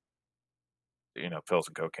using, pills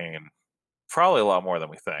and cocaine, probably a lot more than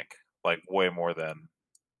we think, like way more than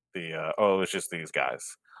it's just these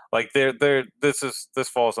guys. Like this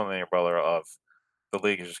falls on the umbrella of the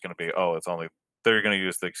league is just going to be it's only they're going to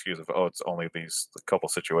use the excuse of it's only these couple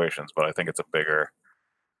situations, but I think it's a bigger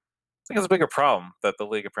problem that the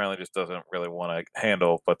league apparently just doesn't really want to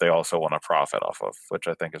handle, but they also want to profit off of, which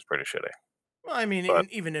I think is pretty shitty. well, I mean,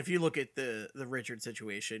 But even if you look at the Richard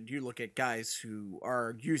situation, you look at guys who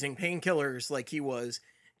are using painkillers like he was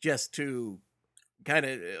just to kind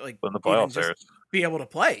of like in the even playoff just series. be able to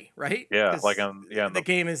play, right? Yeah, 'Cause like the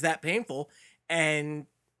game is that painful, and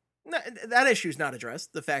that issue is not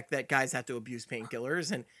addressed. The fact that guys have to abuse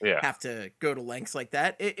painkillers and yeah, have to go to lengths like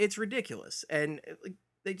that, it's ridiculous. And like,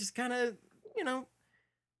 they just kind of, you know,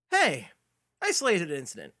 hey, isolated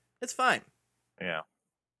incident. It's fine. yeah.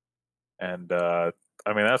 And I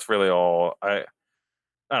mean, that's really all. I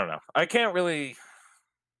don't know. I can't really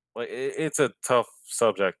like. It's a tough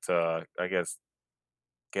subject to, I guess,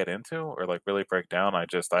 get into or like really break down. I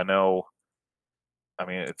know. I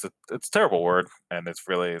mean, it's a terrible word, and it's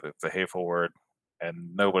a hateful word,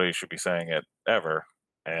 and nobody should be saying it ever.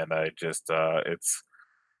 And it's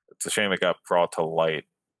a shame it got brought to light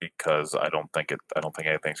because I don't think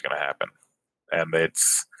anything's going to happen. And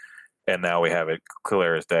and now we have it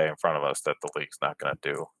clear as day in front of us that the league's not going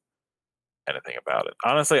to do anything about it.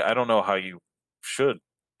 Honestly, I don't know how you should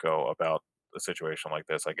go about a situation like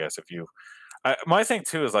this. I guess my thing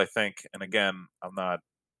too is I think, and again, I'm not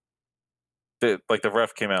like the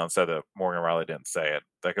ref came out and said that Morgan Riley didn't say it.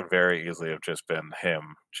 That could very easily have just been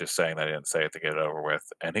him just saying that he didn't say it to get it over with,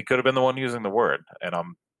 and he could have been the one using the word. And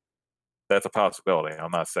that's a possibility.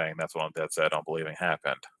 I'm not saying that's what I'm dead set on believing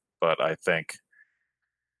happened, but I think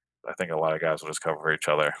a lot of guys will just cover for each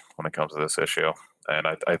other when it comes to this issue, and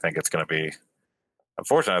I think it's going to be.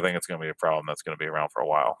 Unfortunately, I think it's going to be a problem that's going to be around for a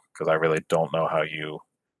while because I really don't know how you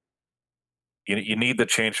need to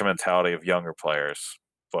change the mentality of younger players,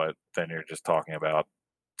 but then you're just talking about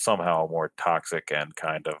somehow a more toxic and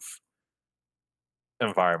kind of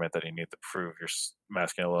environment that you need to prove your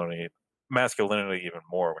masculinity even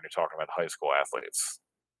more when you're talking about high school athletes,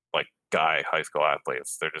 like guy high school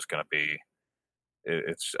athletes. They're just going to be.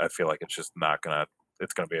 It's. I feel like it's just not going to.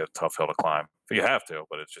 It's going to be a tough hill to climb. You have to,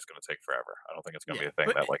 but it's just going to take forever. I don't think it's going to Yeah, be a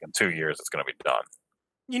thing but that like in 2 years it's going to be done.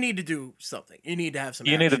 you need to do something. You need to have some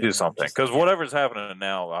You need to action. do And something just, because yeah. whatever's happening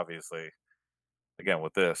now, obviously, again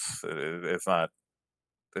with this, it's not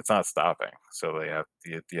stopping. So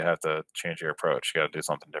you have to change your approach. You got to do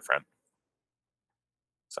something different.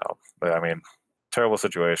 So, but, I mean, terrible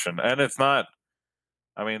situation, and it's not.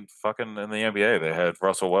 I mean, fucking in the NBA, they had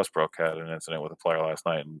Russell Westbrook had an incident with a player last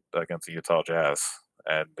night against the Utah Jazz,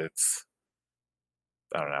 and it's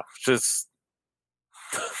I don't know, it's just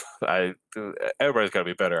I everybody's got to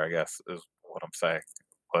be better, I guess, is what I'm saying.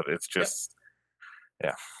 But it's Yep. just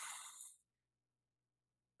yeah,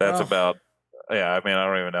 that's Well, about yeah. I mean, I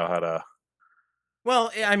don't even know how to.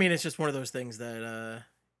 well, I mean, it's just one of those things that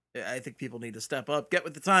I think people need to step up, get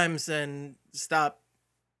with the times, and stop,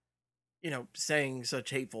 saying such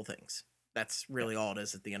hateful things. That's Yeah. really all it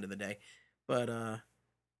is at the end of the day. But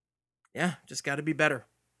yeah, just got to be better.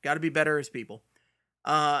 Got to be better as people.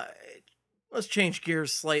 Uh, let's change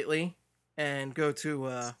gears slightly and go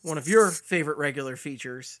to one of your favorite regular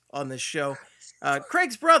features on this show.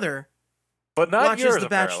 Craig's brother But not watches yours, The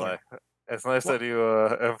apparently. Bachelor. It's nice Well, that you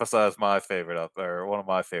emphasize my favorite up or one of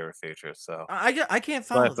my favorite features. So I can't it's nice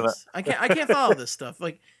follow to know. this. I can't follow this stuff.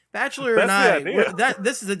 Like Bachelor and That's the I, idea.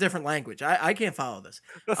 this is a different language. I can't follow this.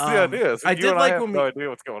 That's the idea. So I you did and I like have when no we idea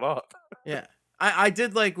what's going on. yeah. I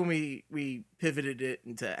did like when we pivoted it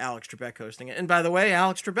into Alex Trebek hosting it. And by the way,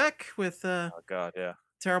 Alex Trebek with Oh God, yeah.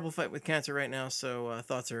 terrible fight with cancer right now. So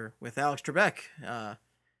thoughts are with Alex Trebek.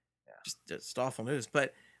 Just awful news.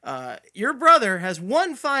 But your brother has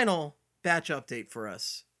one final batch update for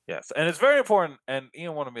us. Yes, and it's very important. And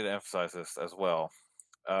Ian wanted me to emphasize this as well.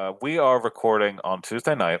 We are recording on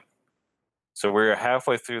Tuesday night, so we're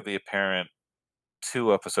halfway through the apparent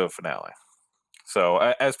 2-episode finale. So,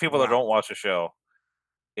 as people that Wow. don't watch the show,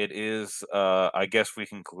 it is. I guess we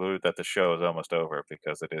conclude that the show is almost over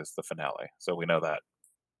because it is the finale. So we know that.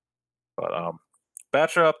 But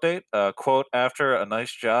Bachelor update. Quote: After a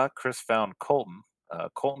nice job, Chris found Colton.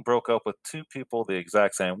 Colton broke up with 2 people the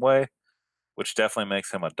exact same way, which definitely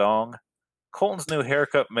makes him a dong. Colton's new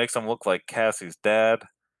haircut makes him look like Cassie's dad.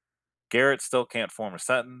 Garrett still can't form a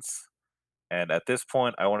sentence. And at this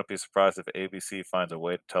point, I wouldn't be surprised if ABC finds a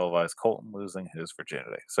way to televise Colton losing his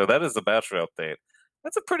virginity. So that is the Bachelor update.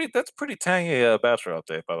 That's a pretty tangy Bachelor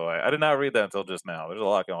update, by the way. I did not read that until just now. There's a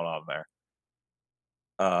lot going on there.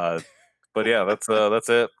 But yeah, that's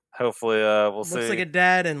it. Hopefully, we'll Looks see. like a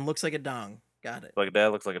dad and looks like a dong. Got it. Like a dad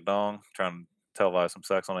looks like a dong trying to televise some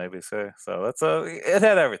sex on ABC. So that's it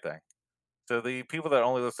had everything. So the people that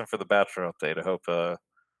only listen for the Bachelor update, I hope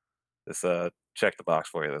this check the box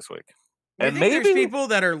for you this week. You And think there's maybe people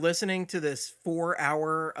that are listening to this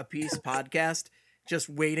 4-hour a piece podcast just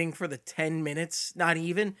waiting for the 10 minutes, not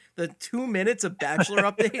even the 2 minutes of Bachelor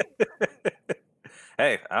update?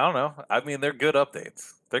 Hey, I don't know. I mean, they're good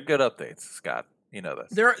updates. They're good updates, Scott. You know this.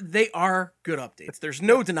 They are good updates. There's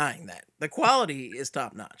no denying that. The quality is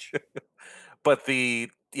top notch. But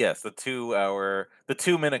the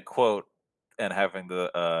 2 minute quote and having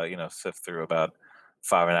to sift through about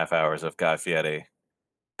 5.5 hours of Guy Fieri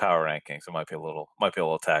power rankings, it might be a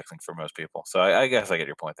little taxing for most people. So I guess I get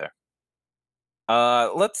your point there.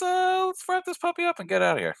 Let's wrap this puppy up and get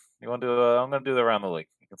out of here. You want to do? I'm going to do the around the league.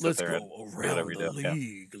 You can sit Let's there go and do around whatever you the do. Yeah.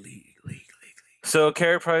 league. So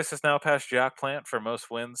Carey Price has now passed Jack Plant for most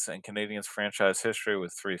wins in Canadiens franchise history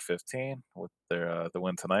with 315 with their the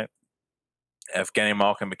win tonight. Evgeny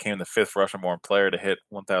Malkin became the 5th Russian-born player to hit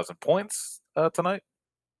 1,000 points tonight.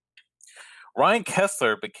 Ryan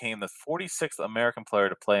Kessler became the 46th American player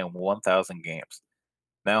to play in 1,000 games.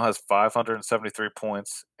 Now has 573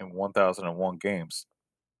 points in 1,001 games.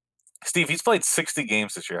 Steve, he's played 60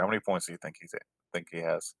 games this year. How many points do you think he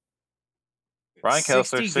has? Ryan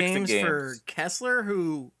Kessler, 60 games for Kessler,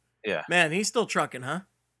 who, man, he's still trucking, huh?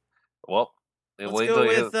 Well, let's go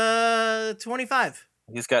with 25.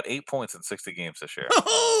 He's got 8 points in 60 games this year.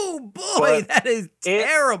 Oh boy, that is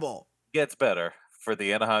terrible. It gets better for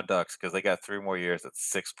the Anaheim Ducks because they got 3 more years at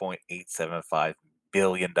 $6.875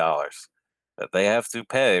 billion that they have to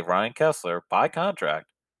pay Ryan Kessler by contract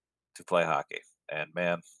to play hockey. And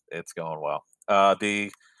man, it's going well.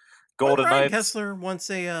 The Golden Ryan Knights. Kessler once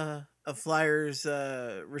a Flyers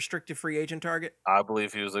restricted free agent target. I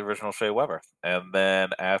believe he was the original Shea Weber, and then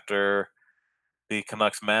after the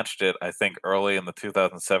Canucks matched it, I think early in the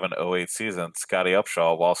 2007-08 season, Scotty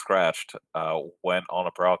Upshaw, while scratched, went on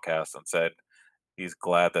a broadcast and said he's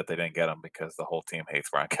glad that they didn't get him because the whole team hates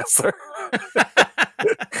Ryan Kessler.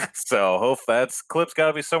 So hope that's clip's got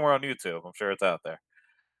to be somewhere on YouTube. I'm sure it's out there.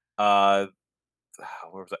 Where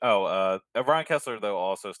was it? Ryan Kessler though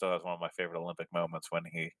also still has one of my favorite Olympic moments when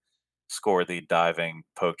he scored the diving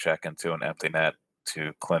poke check into an empty net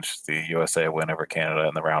to clinch the USA win over Canada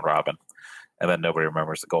in the round robin. And then nobody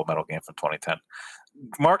remembers the gold medal game from 2010.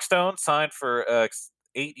 Mark Stone signed for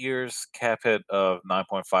 8 years, cap hit of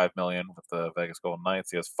 $9.5 million with the Vegas Golden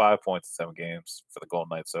Knights. He has 5 points in 7 games for the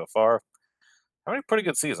Golden Knights so far. Having a pretty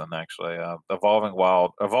good season, actually.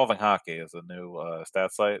 Evolving Hockey is a new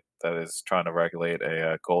stat site that is trying to regulate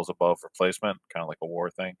a goals above replacement, kind of like a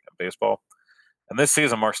war thing in baseball. And this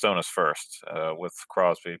season, Mark Stone is first, with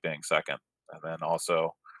Crosby being second. And then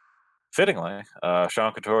also, fittingly,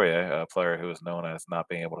 Sean Couturier, a player who is known as not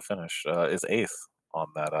being able to finish, is 8th on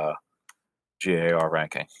that GAR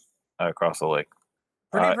ranking across the league.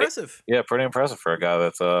 Pretty impressive. Pretty impressive for a guy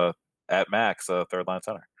that's at max third line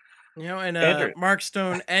center. And Mark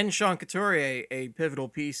Stone and Sean Couturier, a pivotal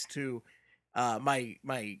piece to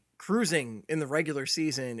my cruising in the regular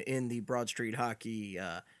season in the Broad Street Hockey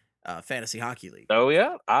Fantasy Hockey League. Oh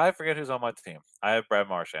yeah, I forget who's on my team. I have Brad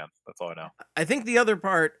Marchand. That's all I know. I think the other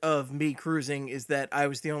part of me cruising is that I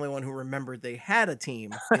was the only one who remembered they had a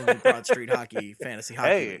team in the Broad Street Hockey Fantasy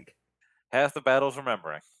Hockey League. Half the battle's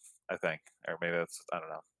remembering, I think, or maybe that's I don't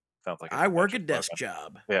know. Sounds like I work a desk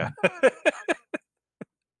job. Yeah.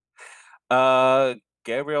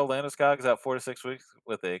 Gabriel Landeskog is out 4 to 6 weeks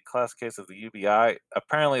with a classic case of the UBI.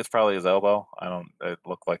 Apparently, it's probably his elbow. It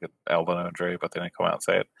looked like an elbow injury, but they didn't come out and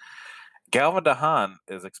say it. Galvin DeHaan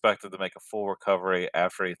is expected to make a full recovery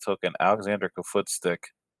after he took an Alexander Kofut stick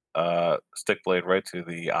blade right to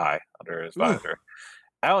the eye under his visor.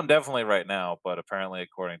 Out indefinitely right now, but apparently,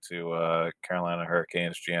 according to Carolina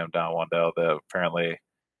Hurricanes GM Don Wandell, that apparently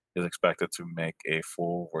is expected to make a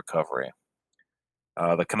full recovery.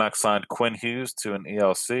 The Canucks signed Quinn Hughes to an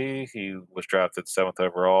ELC. He was drafted 7th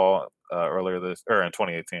overall in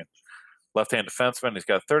 2018. Left-hand defenseman. He's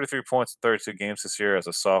got 33 points in 32 games this year as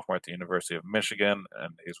a sophomore at the University of Michigan,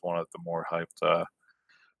 and he's one of the more hyped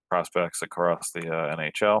prospects across the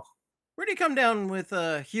NHL. Where did he come down with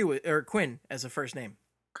Hewitt or Quinn as a first name?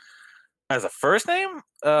 As a first name,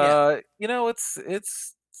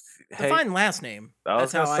 it's define last name.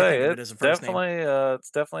 That's how I think of it as a first name. It's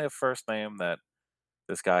definitely a first name that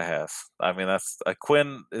this guy has. I mean,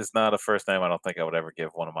 Quinn is not a first name I don't think I would ever give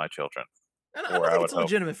one of my children. I don't think it's a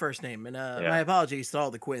legitimate first name, and my apologies to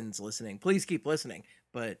all the Quinns listening. Please keep listening,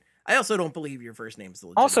 but I also don't believe your first name is the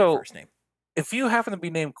legitimate first name. If you happen to be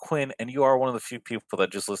named Quinn and you are one of the few people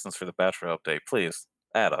that just listens for the Bachelor update, please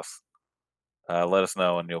add us. Let us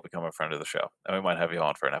know, and you'll become a friend of the show, and we might have you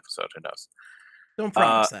on for an episode. Who knows? Don't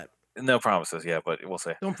promise that. No promises, but we'll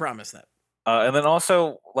see. Don't promise that. And then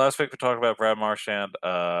also, last week we talked about Brad Marchand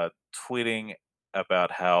tweeting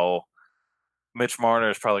about how Mitch Marner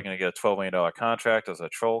is probably going to get a $12 million contract as a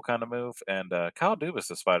troll kind of move, and Kyle Dubas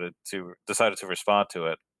decided to respond to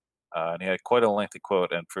it, and he had quite a lengthy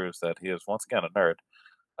quote and proves that he is once again a nerd.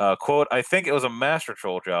 Quote, I think it was a master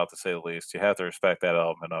troll job, to say the least. You have to respect that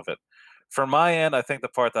element of it. From my end, I think the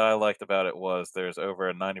part that I liked about it was there's over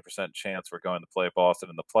a 90% chance we're going to play Boston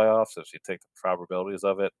in the playoffs if you take the probabilities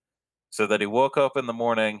of it. So that he woke up in the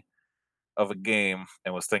morning of a game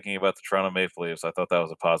and was thinking about the Toronto Maple Leafs, I thought that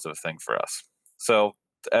was a positive thing for us. So,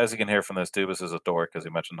 as you can hear from this, Dubas is a dork because he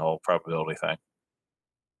mentioned the whole probability thing.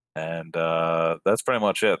 And that's pretty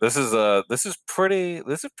much it. This is pretty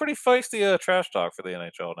feisty trash talk for the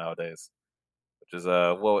NHL nowadays, which is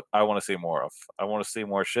what I want to see more of. I want to see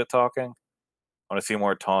more shit talking. I want to see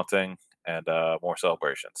more taunting and more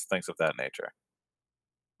celebrations, things of that nature.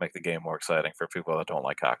 Make the game more exciting for people that don't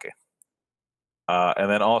like hockey.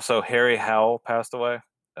 And then also Harry Howell passed away.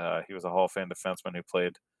 He was a Hall of Fame defenseman who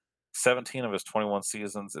played 17 of his 21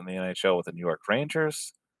 seasons in the NHL with the New York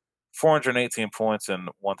Rangers. 418 points in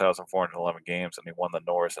 1,411 games, and he won the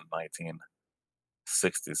Norris in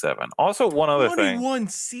 1967. Also, one other thing. 21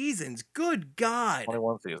 seasons. Good God.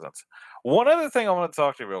 21 seasons. One other thing I want to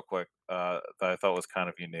talk to you real quick that I thought was kind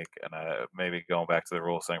of unique, and maybe going back to the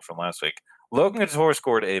rules thing from last week. Logan Couture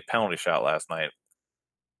scored a penalty shot last night,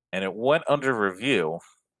 and it went under review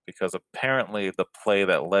because apparently the play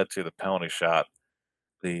that led to the penalty shot,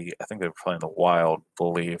 I think they were playing the Wild,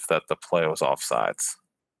 believed that the play was offsides.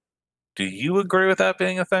 Do you agree with that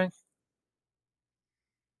being a thing?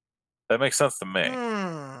 That makes sense to me.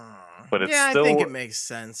 But it's yeah, still, I think it makes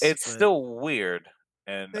sense. It's still weird.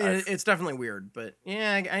 And it's definitely weird. But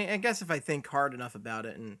yeah, I guess if I think hard enough about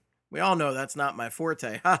it, and we all know that's not my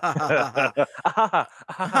forte. But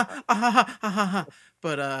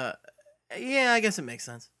yeah, I guess it makes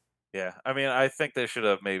sense. Yeah, I mean, I think they should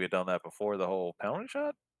have maybe done that before the whole penalty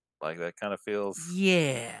shot. Like, that kind of feels...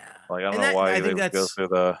 Yeah. Like, I don't know why they would go through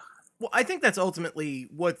the... Well, I think that's ultimately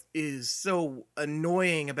what is so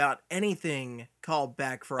annoying about anything called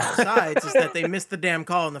back for all sides is that they missed the damn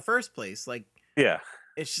call in the first place. Like, yeah,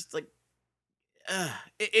 it's just like,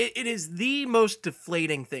 it is the most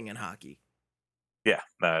deflating thing in hockey. Yeah,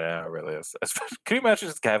 no, it really is. Can you imagine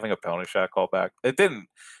just having a penalty shot call back? It didn't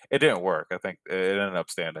work. I think it ended up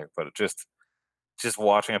standing, but it just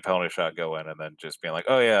watching a penalty shot go in and then just being like,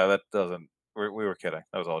 oh yeah, that doesn't. We were kidding.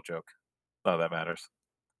 That was all a joke. None of that matters.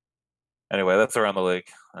 Anyway, that's around the league,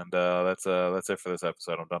 and that's it for this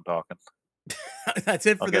episode. I'm done talking. That's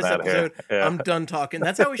it for this episode. Yeah. I'm done talking.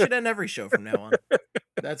 That's how we should end every show from now on.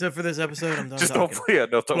 That's it for this episode. I'm done talking.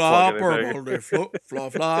 Don't plug anything.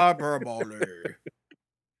 Flopperbally.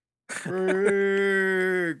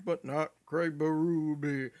 Craig, but not Craig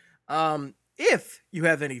Berube. If you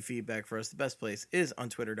have any feedback for us, the best place is on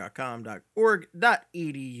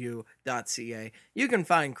twitter.com.org.edu.ca. You can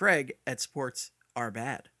find Craig at Sports Are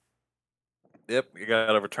Bad. Yep, you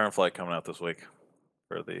got a return flight coming out this week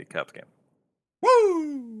for the Caps game.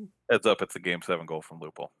 Woo! Heads up, it's a Game 7 goal from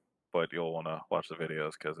Lupul, but you'll want to watch the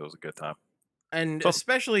videos because it was a good time. And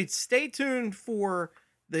especially stay tuned for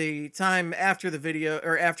the time after the video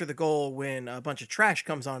or after the goal when a bunch of trash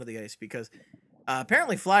comes onto the ice because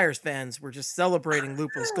apparently Flyers fans were just celebrating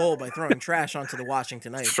Lupul's goal by throwing trash onto the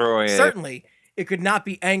Washington ice. Certainly, it could not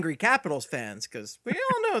be angry Capitals fans because we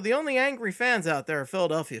all know the only angry fans out there are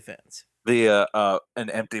Philadelphia fans.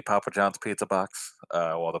 An empty Papa John's pizza box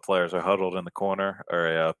while the players are huddled in the corner, or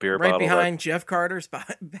a beer bottle right behind Jeff Carter's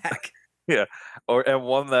back. Yeah, and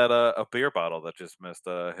one that a beer bottle that just missed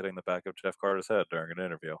hitting the back of Jeff Carter's head during an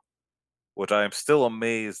interview, which I am still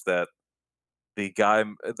amazed that the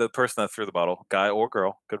person that threw the bottle, guy or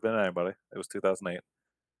girl, could have been anybody. It was 2008.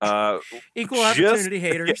 Equal opportunity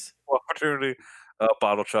haters. Equal opportunity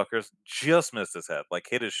bottle chuckers just missed his head, like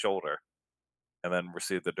hit his shoulder, and then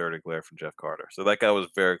received the dirty glare from Jeff Carter. So that guy was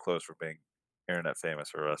very close for being internet famous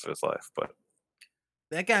for the rest of his life. But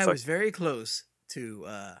that guy was very close to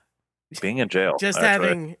being in jail. Just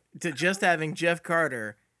having Jeff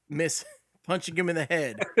Carter miss punching him in the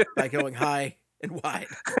head by going high and wide.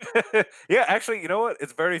 Yeah, actually, you know what?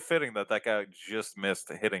 It's very fitting that guy just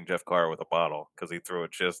missed hitting Jeff Carter with a bottle because he threw it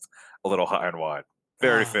just a little high and wide.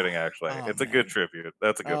 Very fitting, actually. It's a good tribute.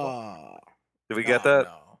 That's a good one. Did we get that?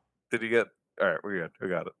 No. Did you get? All right, we're good. We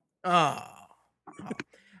got it.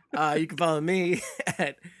 You can follow me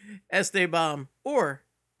at Esteban or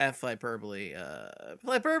at Flyperbole.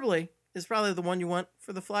 Flyperbole is probably the one you want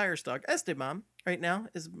for the Flyers talk. Esteban right now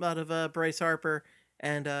is about of Bryce Harper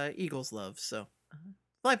and Eagles love. So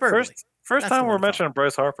Flyperbole. First time we're mentioning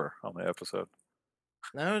Bryce Harper on the episode.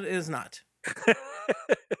 No, it is not.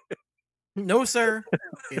 No, sir.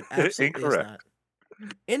 It absolutely is not.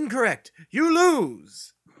 Incorrect. You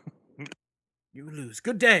lose. You lose.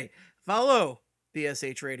 Good day. Follow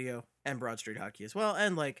BSH Radio and Broad Street Hockey as well,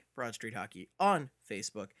 and like Broad Street Hockey on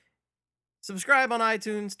Facebook. Subscribe on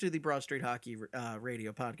iTunes to the Broad Street Hockey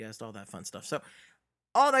radio podcast, all that fun stuff. So,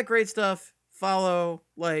 all that great stuff. Follow,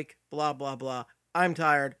 like, blah, blah, blah. I'm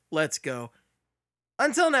tired. Let's go.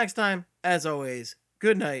 Until next time, as always,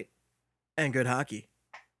 good night and good hockey.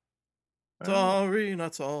 Sorry,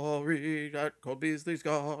 not sorry, that Cole Beasley's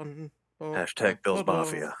gone. Hashtag Bills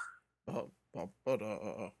Mafia.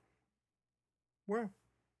 Where?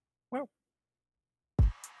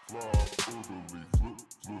 Fly orderly, flip,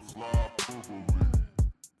 flip, fly orderly.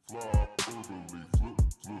 Fly orderly, flip,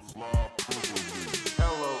 flip, fly orderly.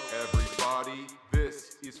 Hello, everybody.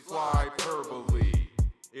 This is Fly Verbally.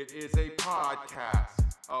 It is a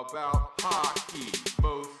podcast about hockey,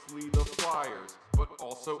 mostly the Flyers, but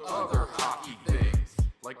also other hockey things,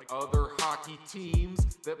 like other hockey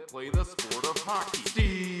teams that play the sport of hockey.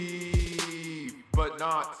 Steve, but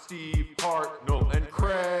not Steve Hartnell, and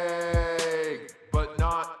Craig, but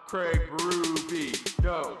not Craig Ruby.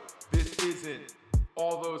 No, this isn't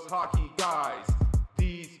all those hockey guys.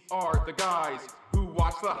 These are the guys who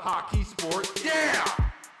watch the hockey sport. Yeah!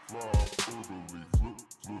 Fly orderly, flip,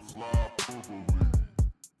 flip, fly orderly.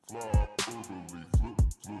 Fly orderly, flip,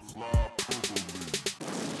 flip, fly orderly.